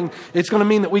praying, it's going to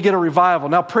mean that we get a revival.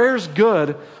 Now, prayer's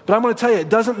good, but I'm going to tell you, it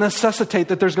doesn't necessitate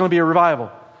that there's going to be a revival.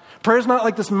 Prayer's not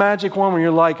like this magic one where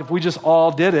you're like, if we just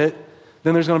all did it,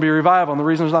 then there's going to be a revival. And the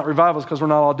reason there's not revival is because we're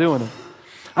not all doing it.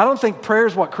 I don't think prayer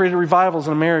is what created revivals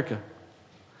in America.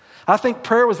 I think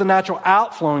prayer was the natural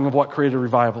outflowing of what created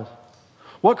revival.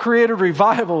 What created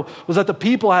revival was that the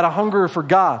people had a hunger for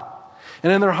God.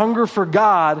 And in their hunger for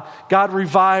God, God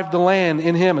revived the land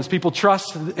in Him as people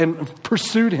trusted and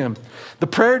pursued Him. The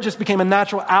prayer just became a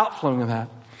natural outflowing of that.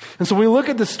 And so when we look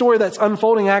at the story that's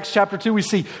unfolding in Acts chapter 2, we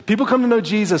see people come to know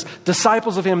Jesus,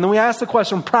 disciples of Him. Then we ask the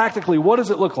question, practically, what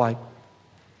does it look like?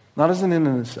 Not as an end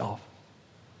in itself,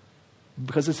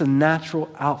 because it's a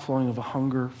natural outflowing of a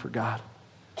hunger for God.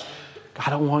 God,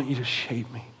 I want you to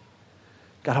shape me.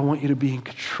 God, I want you to be in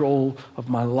control of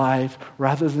my life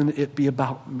rather than it be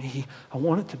about me. I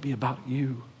want it to be about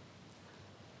you.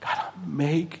 God,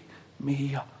 make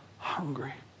me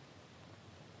hungry.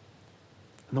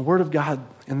 And the Word of God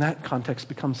in that context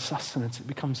becomes sustenance. It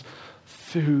becomes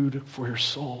food for your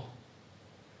soul.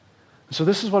 And so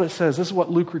this is what it says. This is what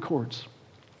Luke records.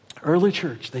 Early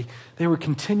church, they were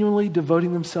continually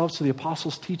devoting themselves to the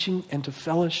apostles' teaching and to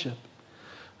fellowship,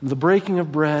 and the breaking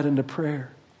of bread and to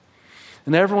prayer.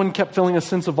 And everyone kept feeling a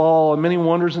sense of awe, and many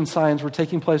wonders and signs were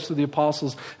taking place through the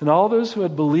apostles. And all those who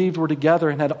had believed were together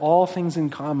and had all things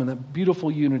in common, that beautiful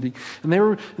unity.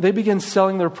 And they began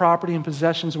selling their property and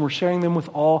possessions and were sharing them with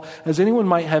all, as anyone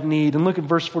might have need. And look at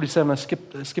verse 47. I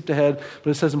skipped ahead, but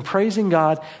it says, and praising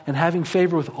God and having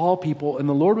favor with all people, and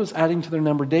the Lord was adding to their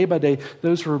number day by day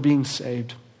those who were being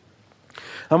saved.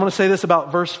 I'm going to say this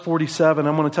about verse 47.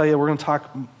 I'm going to tell you, we're going to talk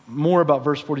more about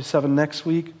verse 47 next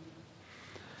week.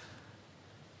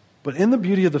 But in the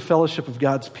beauty of the fellowship of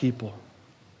God's people,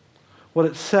 what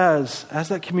it says, as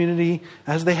that community,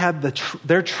 as they had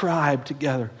their tribe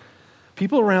together,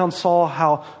 People around saw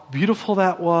how beautiful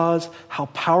that was, how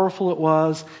powerful it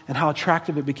was, and how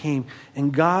attractive it became.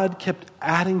 And God kept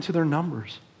adding to their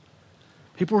numbers.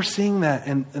 People were seeing that,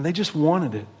 and they just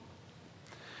wanted it.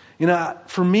 You know,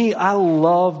 for me, I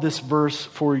love this verse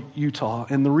for Utah.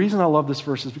 And the reason I love this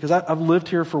verse is because I've lived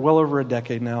here for well over a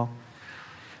decade now.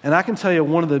 And I can tell you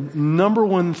one of the number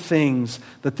one things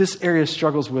that this area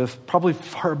struggles with, probably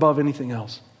far above anything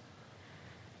else,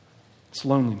 it's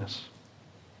loneliness.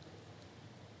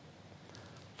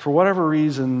 For whatever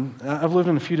reason, I've lived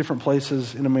in a few different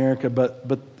places in America,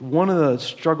 but one of the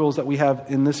struggles that we have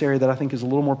in this area that I think is a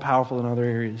little more powerful than other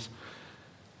areas,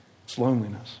 it's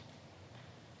loneliness.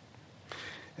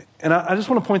 And I just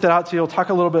want to point that out to you. I'll talk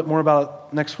a little bit more about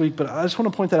it next week, but I just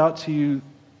want to point that out to you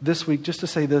this week just to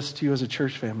say this to you as a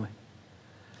church family.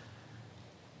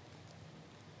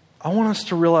 I want us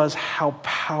to realize how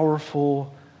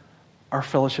powerful our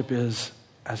fellowship is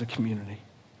as a community.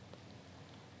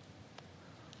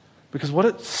 Because what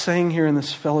it's saying here in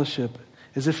this fellowship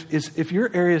is if your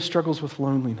area struggles with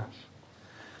loneliness,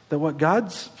 that what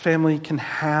God's family can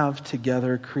have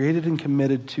together, created and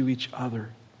committed to each other,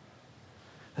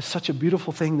 is such a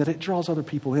beautiful thing that it draws other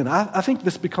people in. I think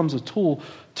this becomes a tool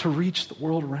to reach the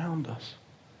world around us.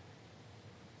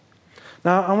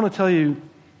 Now, I want to tell you,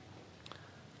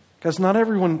 guys, not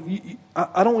everyone,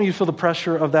 I don't want you to feel the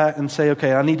pressure of that and say,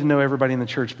 okay, I need to know everybody in the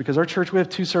church, because our church, we have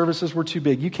 2 services, we're too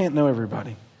big. You can't know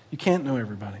everybody. You can't know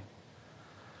everybody.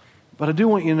 But I do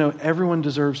want you to know everyone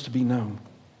deserves to be known.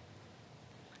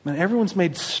 Man, everyone's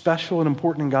made special and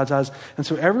important in God's eyes, and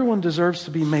so everyone deserves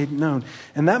to be made known.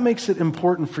 And that makes it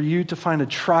important for you to find a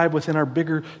tribe within our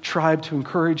bigger tribe to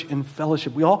encourage and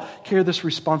fellowship. We all carry this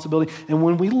responsibility, and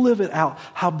when we live it out,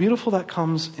 how beautiful that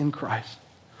comes in Christ.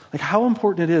 Like how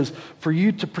important it is for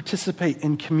you to participate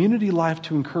in community life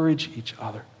to encourage each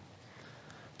other,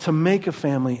 to make a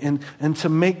family and to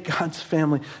make God's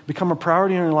family become a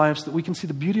priority in our lives so that we can see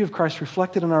the beauty of Christ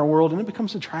reflected in our world and it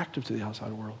becomes attractive to the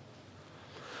outside world.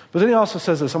 But then he also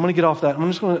says this. I'm going to get off that.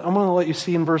 I'm going to let you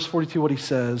see in verse 42 what he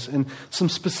says and some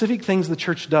specific things the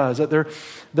church does. That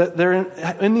they're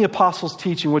in the apostles'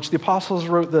 teaching, which the apostles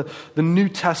wrote the New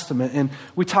Testament. And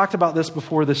we talked about this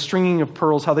before, the stringing of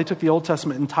pearls, how they took the Old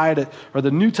Testament and tied it, or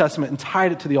the New Testament and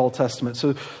tied it to the Old Testament.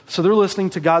 So they're listening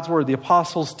to God's word, the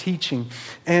apostles' teaching,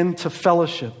 and to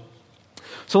fellowship.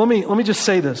 So let me just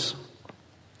say this.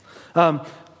 At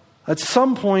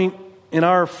some point, in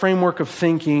our framework of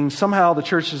thinking, somehow the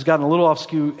church has gotten a little off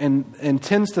skew and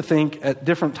tends to think at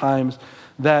different times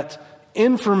that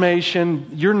information,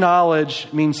 your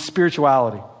knowledge, means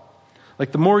spirituality.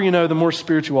 Like the more you know, the more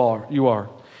spiritual you are.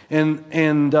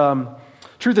 And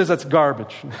truth is, that's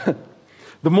garbage.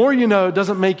 The more you know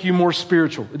doesn't make you more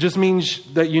spiritual. It just means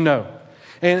that you know.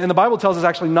 And the Bible tells us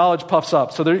actually knowledge puffs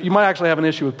up. So you might actually have an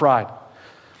issue with pride.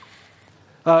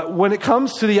 When it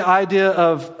comes to the idea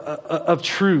of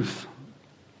truth,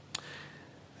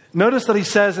 notice that he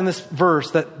says in this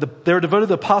verse that they're devoted to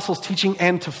the apostles' teaching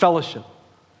and to fellowship.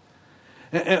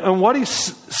 And what he's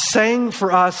saying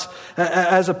for us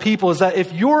as a people is that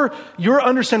if your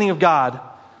understanding of God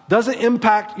doesn't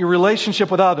impact your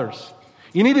relationship with others,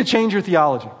 you need to change your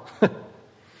theology.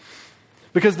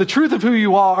 Because the truth of who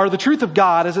you are, or the truth of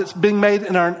God as it's being made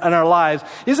in our lives,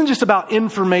 isn't just about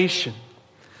information.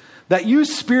 That you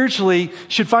spiritually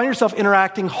should find yourself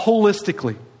interacting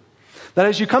holistically. That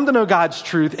as you come to know God's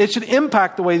truth, it should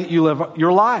impact the way that you live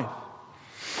your life.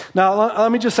 Now,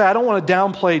 let me just say, I don't want to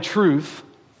downplay truth.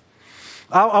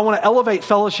 I want to elevate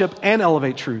fellowship and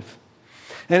elevate truth.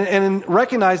 And in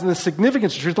recognizing the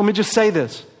significance of truth, let me just say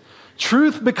this.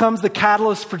 Truth becomes the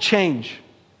catalyst for change.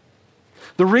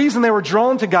 The reason they were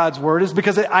drawn to God's word is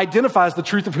because it identifies the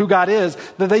truth of who God is,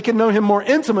 that they can know him more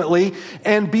intimately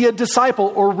and be a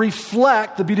disciple or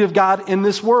reflect the beauty of God in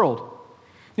this world.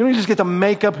 You don't just get to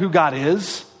make up who God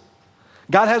is.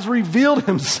 God has revealed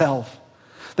himself,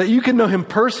 that you can know him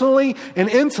personally and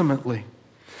intimately.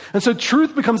 And so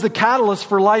truth becomes the catalyst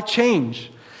for life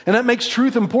change. And that makes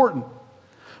truth important.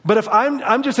 But if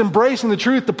I'm just embracing the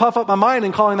truth to puff up my mind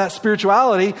and calling that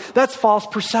spirituality, that's false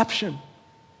perception.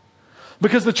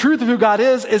 Because the truth of who God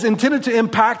is intended to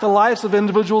impact the lives of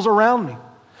individuals around me.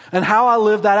 And how I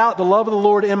live that out, the love of the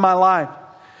Lord in my life.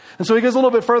 And so he goes a little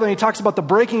bit further and he talks about the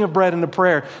breaking of bread into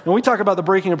prayer. When we talk about the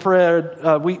breaking of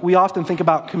bread, we often think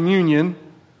about communion,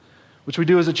 which we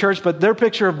do as a church, but their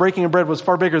picture of breaking of bread was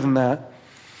far bigger than that.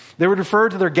 They would refer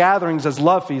to their gatherings as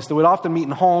love feasts. They would often meet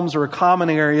in homes or a common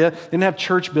area. They didn't have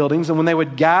church buildings. And when they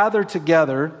would gather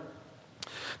together,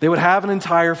 they would have an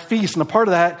entire feast. And a part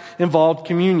of that involved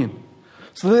communion.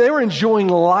 So they were enjoying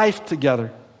life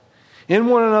together. in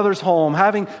one another's home,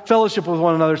 having fellowship with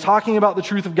one another, talking about the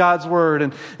truth of God's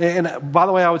word. And by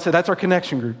the way, I would say that's our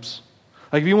connection groups.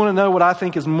 Like if you want to know what I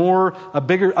think is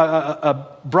a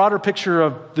broader picture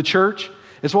of the church,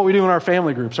 it's what we do in our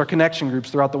family groups, our connection groups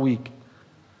throughout the week.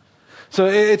 So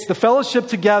it's the fellowship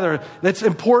together that's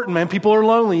important, man. People are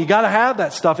lonely. You got to have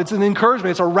that stuff. It's an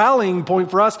encouragement. It's a rallying point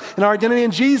for us in our identity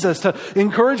in Jesus to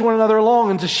encourage one another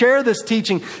along and to share this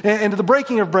teaching and to the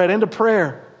breaking of bread and to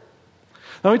prayer.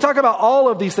 Now, when we talk about all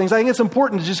of these things, I think it's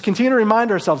important to just continue to remind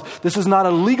ourselves this is not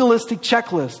a legalistic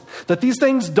checklist, that these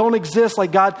things don't exist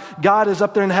like God is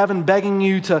up there in heaven begging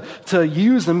you to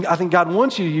use them. I think God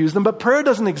wants you to use them, but prayer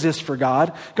doesn't exist for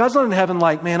God. God's not in heaven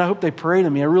like, man, I hope they pray to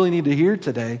me. I really need to hear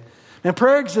today. Man,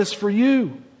 prayer exists for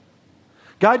you.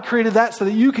 God created that so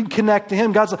that you can connect to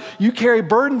Him. God's like, you carry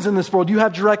burdens in this world. You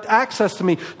have direct access to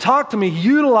me. Talk to me.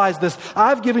 Utilize this.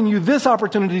 I've given you this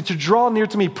opportunity to draw near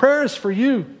to me. Prayer is for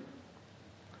you.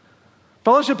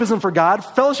 Fellowship isn't for God.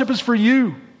 Fellowship is for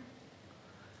you.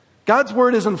 God's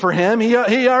word isn't for him. He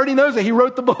already knows it. He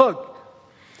wrote the book.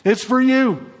 It's for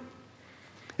you.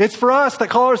 It's for us that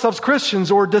call ourselves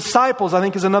Christians or disciples, I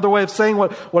think is another way of saying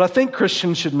what I think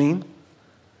Christian should mean.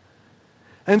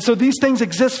 And so these things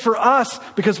exist for us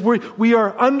because we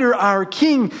are under our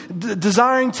King,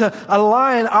 desiring to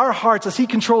align our hearts as He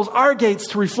controls our gates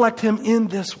to reflect Him in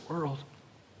this world.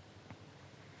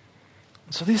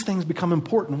 So these things become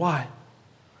important. Why?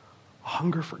 A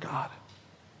hunger for God.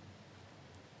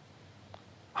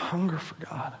 A hunger for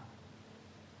God.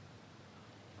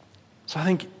 So I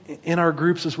think in our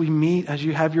groups as we meet, as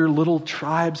you have your little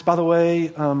tribes, by the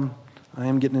way, I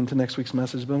am getting into next week's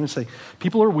message, but I'm going to say,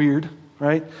 people are weird,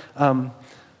 right?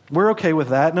 We're okay with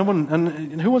that. No one,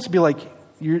 and who wants to be like,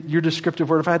 your descriptive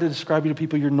word, if I had to describe you to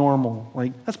people, you're normal.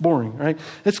 Like, that's boring, right?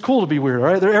 It's cool to be weird,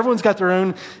 right? Everyone's got their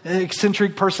own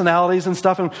eccentric personalities and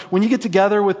stuff. And when you get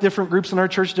together with different groups in our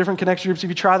church, different connection groups, if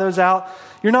you try those out,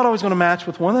 you're not always going to match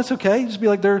with one. That's okay. Just be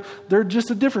like, they're just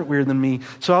a different weird than me.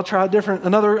 So I'll try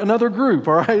another group,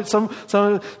 all right?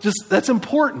 That's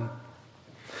important.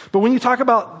 But when you talk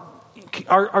about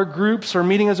our groups or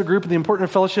meeting as a group and the importance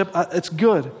of fellowship, it's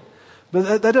good.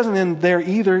 But that doesn't end there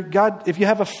either. God, if you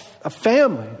have a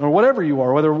family or whatever you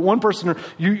are, whether one person or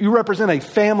you represent a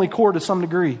family core to some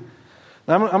degree.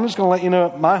 Now, I'm just going to let you know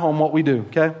at my home what we do,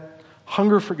 okay?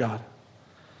 Hunger for God.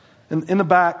 And in the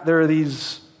back, there are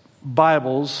these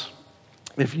Bibles.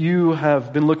 If you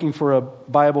have been looking for a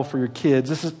Bible for your kids,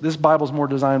 this Bible is more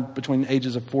designed between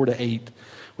ages of 4 to 8.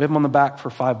 We have them on the back for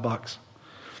 $5.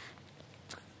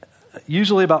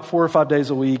 Usually about 4 or 5 days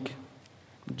a week.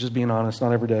 Just being honest,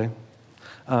 not every day.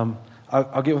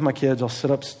 I'll get with my kids. I'll sit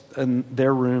up in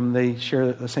their room. They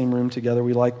share the same room together.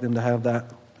 We like them to have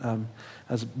that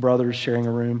as brothers sharing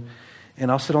a room.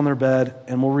 And I'll sit on their bed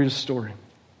and we'll read a story.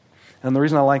 And the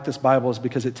reason I like this Bible is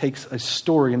because it takes a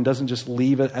story and doesn't just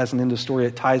leave it as an end of story.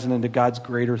 It ties it into God's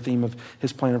greater theme of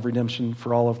His plan of redemption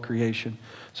for all of creation.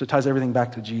 So it ties everything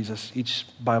back to Jesus, each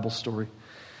Bible story.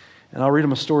 And I'll read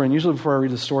them a story. And usually before I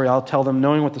read the story, I'll tell them,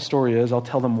 knowing what the story is, I'll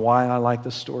tell them why I like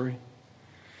the story,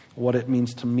 what it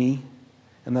means to me,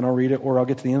 and then I'll read it, or I'll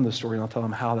get to the end of the story and I'll tell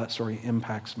them how that story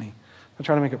impacts me. I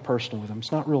try to make it personal with them.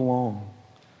 It's not real long,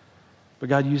 but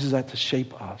God uses that to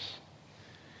shape us.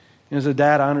 And as a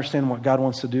dad, I understand what God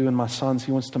wants to do in my sons.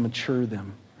 He wants to mature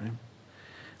them. Right?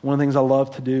 One of the things I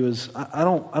love to do is I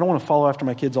don't want to follow after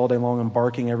my kids all day long and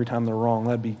barking every time they're wrong.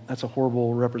 That's a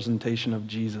horrible representation of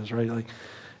Jesus, right? Like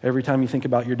every time you think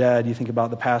about your dad, you think about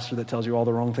the pastor that tells you all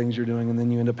the wrong things you're doing, and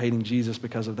then you end up hating Jesus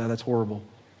because of that. That's horrible.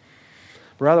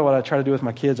 But rather, what I try to do with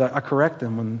my kids, I correct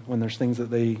them when there's things that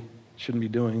they shouldn't be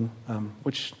doing,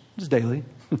 which is daily.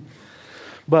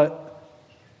 But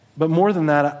more than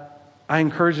that, I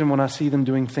encourage them when I see them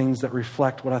doing things that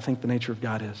reflect what I think the nature of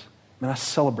God is. Man, I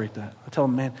celebrate that. I tell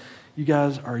them, man, you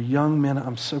guys are young men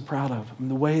I'm so proud of.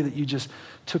 The way that you just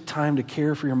took time to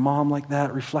care for your mom like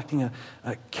that, reflecting a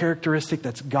characteristic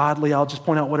that's godly. I'll just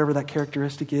point out whatever that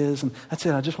characteristic is. And that's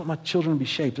it. I just want my children to be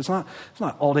shaped. It's not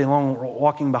all day long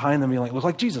walking behind them being like, look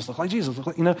like Jesus, look like Jesus.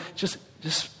 Look like,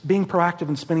 just being proactive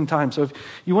and spending time. So if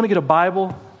you want to get a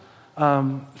Bible,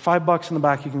 $5 in the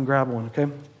back, you can grab one, okay?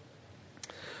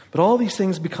 But all these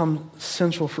things become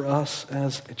central for us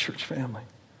as a church family.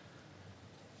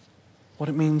 What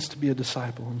it means to be a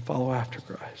disciple and follow after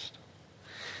Christ.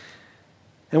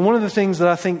 And one of the things that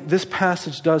I think this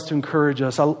passage does to encourage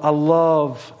us, I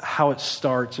love how it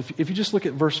starts. If you just look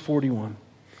at verse 41.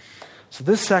 So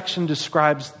this section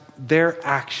describes their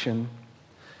action.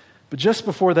 But just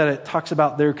before that, it talks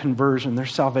about their conversion, their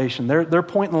salvation, their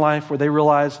point in life where they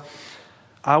realize,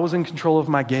 I was in control of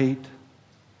my gate.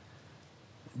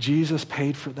 Jesus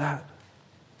paid for that.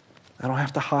 I don't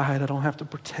have to hide. I don't have to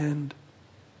pretend.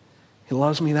 He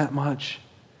loves me that much.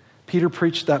 Peter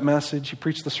preached that message. He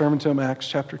preached the sermon to him, Acts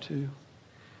chapter 2.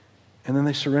 And then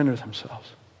they surrendered themselves.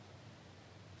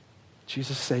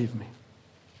 Jesus, save me.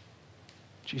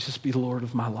 Jesus, be Lord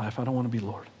of my life. I don't want to be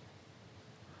Lord.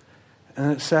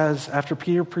 And it says, after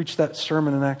Peter preached that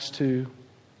sermon in Acts 2,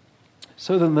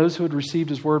 so then those who had received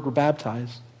his word were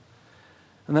baptized.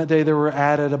 And that day there were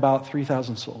added about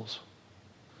 3,000 souls.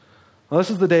 Well, this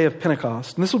is the day of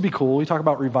Pentecost. And this would be cool. We talk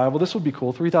about revival. This would be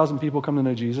cool. 3,000 people come to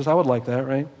know Jesus. I would like that,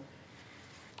 right?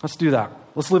 Let's do that.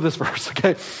 Let's live this verse,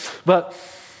 okay? But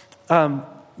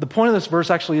the point of this verse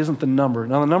actually isn't the number.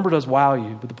 Now, the number does wow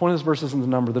you, but the point of this verse isn't the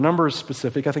number. The number is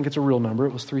specific. I think it's a real number.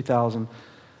 It was 3,000.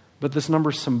 But this number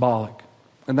is symbolic,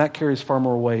 and that carries far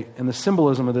more weight. And the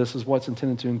symbolism of this is what's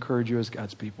intended to encourage you as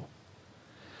God's people.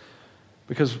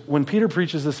 Because when Peter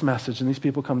preaches this message and these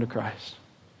people come to Christ,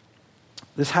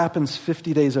 this happens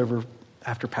 50 days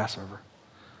after Passover,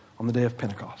 on the day of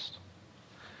Pentecost.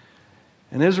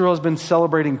 And Israel has been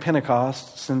celebrating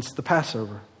Pentecost since the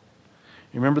Passover.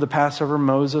 You remember the Passover?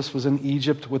 Moses was in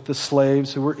Egypt with the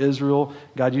slaves who were Israel.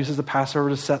 God uses the Passover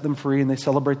to set them free, and they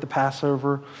celebrate the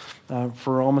Passover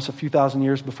for almost a few thousand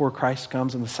years before Christ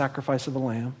comes and the sacrifice of the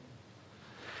Lamb.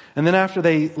 And then after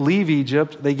they leave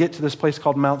Egypt, they get to this place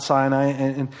called Mount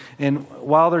Sinai, and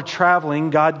while they're traveling,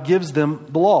 God gives them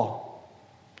the law.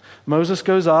 Moses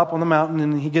goes up on the mountain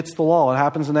and he gets the law. It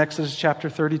happens in Exodus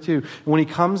chapter 32. And when he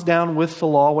comes down with the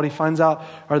law, what he finds out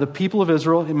are the people of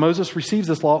Israel. And Moses receives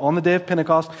this law on the day of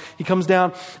Pentecost. He comes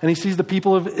down and he sees the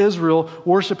people of Israel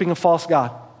worshiping a false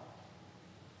god.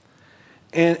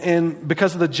 And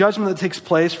because of the judgment that takes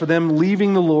place for them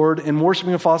leaving the Lord and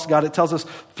worshiping a false god, it tells us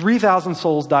 3,000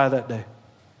 souls die that day.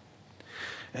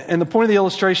 And the point of the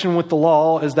illustration with the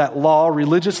law is that law,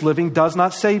 religious living, does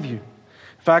not save you.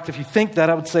 In fact, if you think that,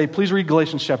 I would say, please read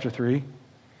Galatians chapter 3.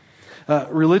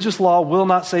 Religious law will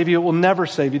not save you. It will never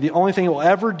save you. The only thing it will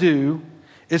ever do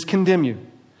is condemn you.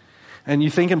 And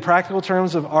you think in practical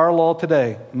terms of our law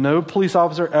today. No police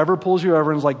officer ever pulls you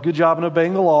over and is like, good job in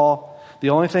obeying the law.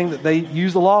 The only thing that they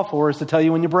use the law for is to tell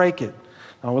you when you break it.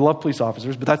 Now, we love police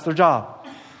officers, but that's their job.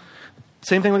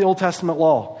 Same thing with the Old Testament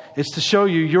law. It's to show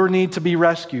you your need to be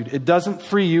rescued. It doesn't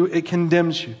free you. It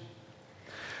condemns you.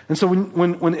 And so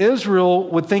when Israel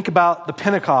would think about the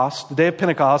Pentecost, the day of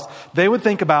Pentecost, they would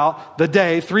think about the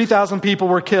day 3,000 people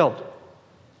were killed.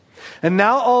 And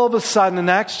now all of a sudden in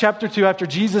Acts chapter 2, after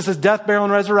Jesus' death, burial,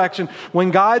 and resurrection,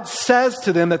 when God says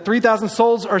to them that 3,000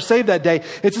 souls are saved that day,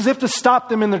 it's as if to stop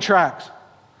them in their tracks.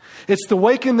 It's to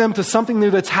awaken them to something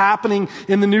new that's happening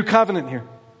in the new covenant here.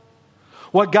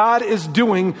 What God is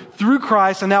doing through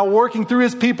Christ and now working through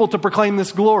his people to proclaim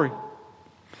this glory.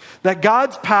 That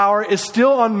God's power is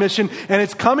still on mission and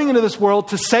it's coming into this world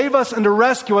to save us and to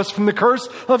rescue us from the curse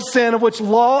of sin of which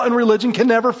law and religion can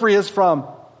never free us from.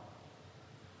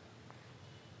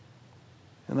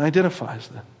 And identifies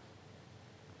then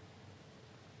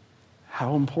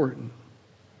how important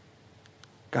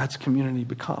God's community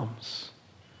becomes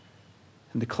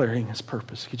in declaring his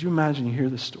purpose. Could you imagine you hear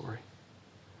this story?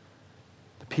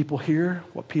 The people hear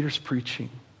what Peter's preaching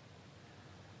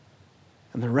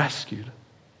and they're rescued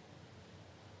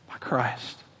by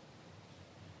Christ.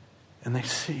 And they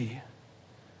see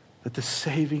that the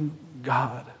saving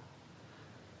God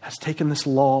has taken this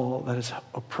law that has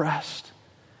oppressed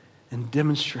and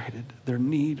demonstrated their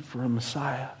need for a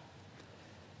Messiah.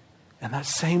 And that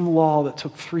same law that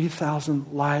took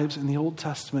 3,000 lives in the Old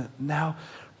Testament now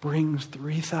brings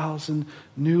 3,000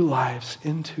 new lives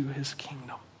into his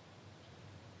kingdom.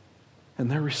 And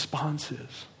their response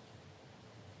is,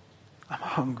 I'm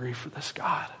hungry for this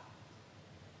God.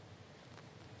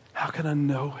 How can I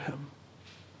know him?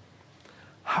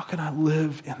 How can I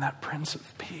live in that Prince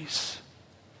of Peace?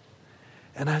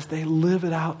 And as they live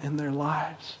it out in their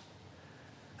lives,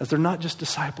 as they're not just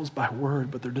disciples by word,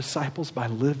 but they're disciples by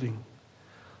living,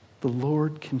 the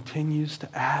Lord continues to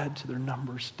add to their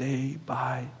numbers day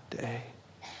by day.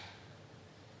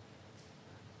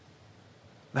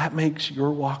 That makes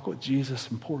your walk with Jesus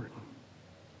important.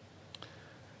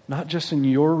 Not just in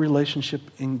your relationship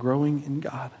in growing in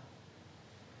God,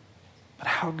 but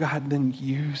how God then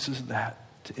uses that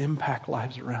to impact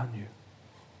lives around you.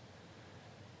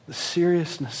 The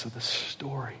seriousness of the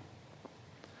story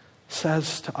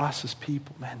says to us as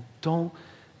people, man, don't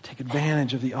take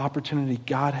advantage of the opportunity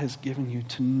God has given you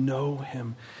to know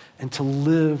him and to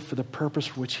live for the purpose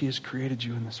for which he has created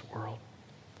you in this world.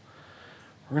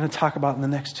 We're going to talk about in the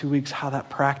next 2 weeks how that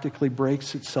practically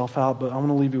breaks itself out, but I want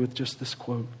to leave you with just this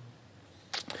quote.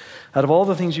 Out of all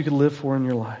the things you could live for in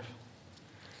your life,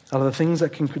 out of the things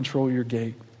that can control your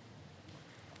gait,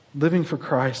 Living for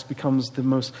Christ becomes the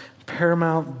most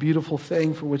paramount, beautiful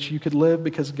thing for which you could live,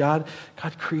 because God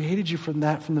created you from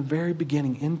the very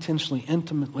beginning, intentionally,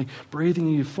 intimately, breathing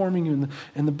you, forming you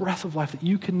in the breath of life, that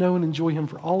you can know and enjoy Him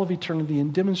for all of eternity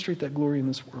and demonstrate that glory in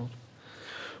this world.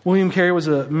 William Carey was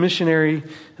a missionary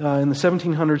in the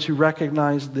 1700s who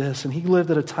recognized this, and he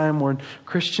lived at a time when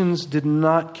Christians did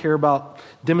not care about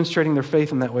demonstrating their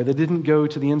faith in that way. They didn't go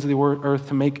to the ends of the earth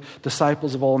to make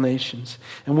disciples of all nations.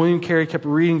 And William Carey kept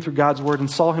reading through God's Word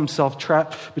and saw himself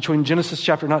trapped between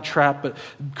but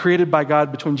created by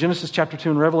God between Genesis chapter 2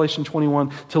 and Revelation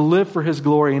 21 to live for His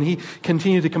glory. And he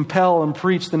continued to compel and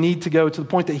preach the need to go, to the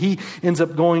point that he ends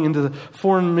up going into the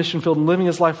foreign mission field and living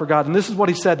his life for God. And this is what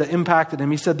he said that impacted him.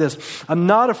 He said this: "I'm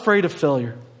not afraid of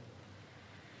failure.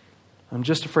 I'm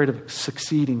just afraid of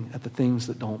succeeding at the things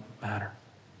that don't matter."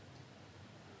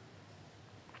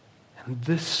 And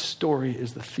this story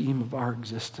is the theme of our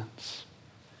existence.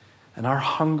 And our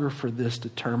hunger for this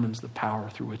determines the power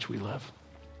through which we live.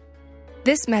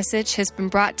 This message has been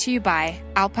brought to you by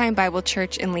Alpine Bible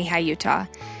Church in Lehi, Utah.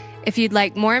 If you'd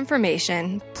like more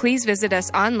information, please visit us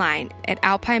online at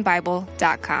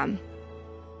alpinebible.com.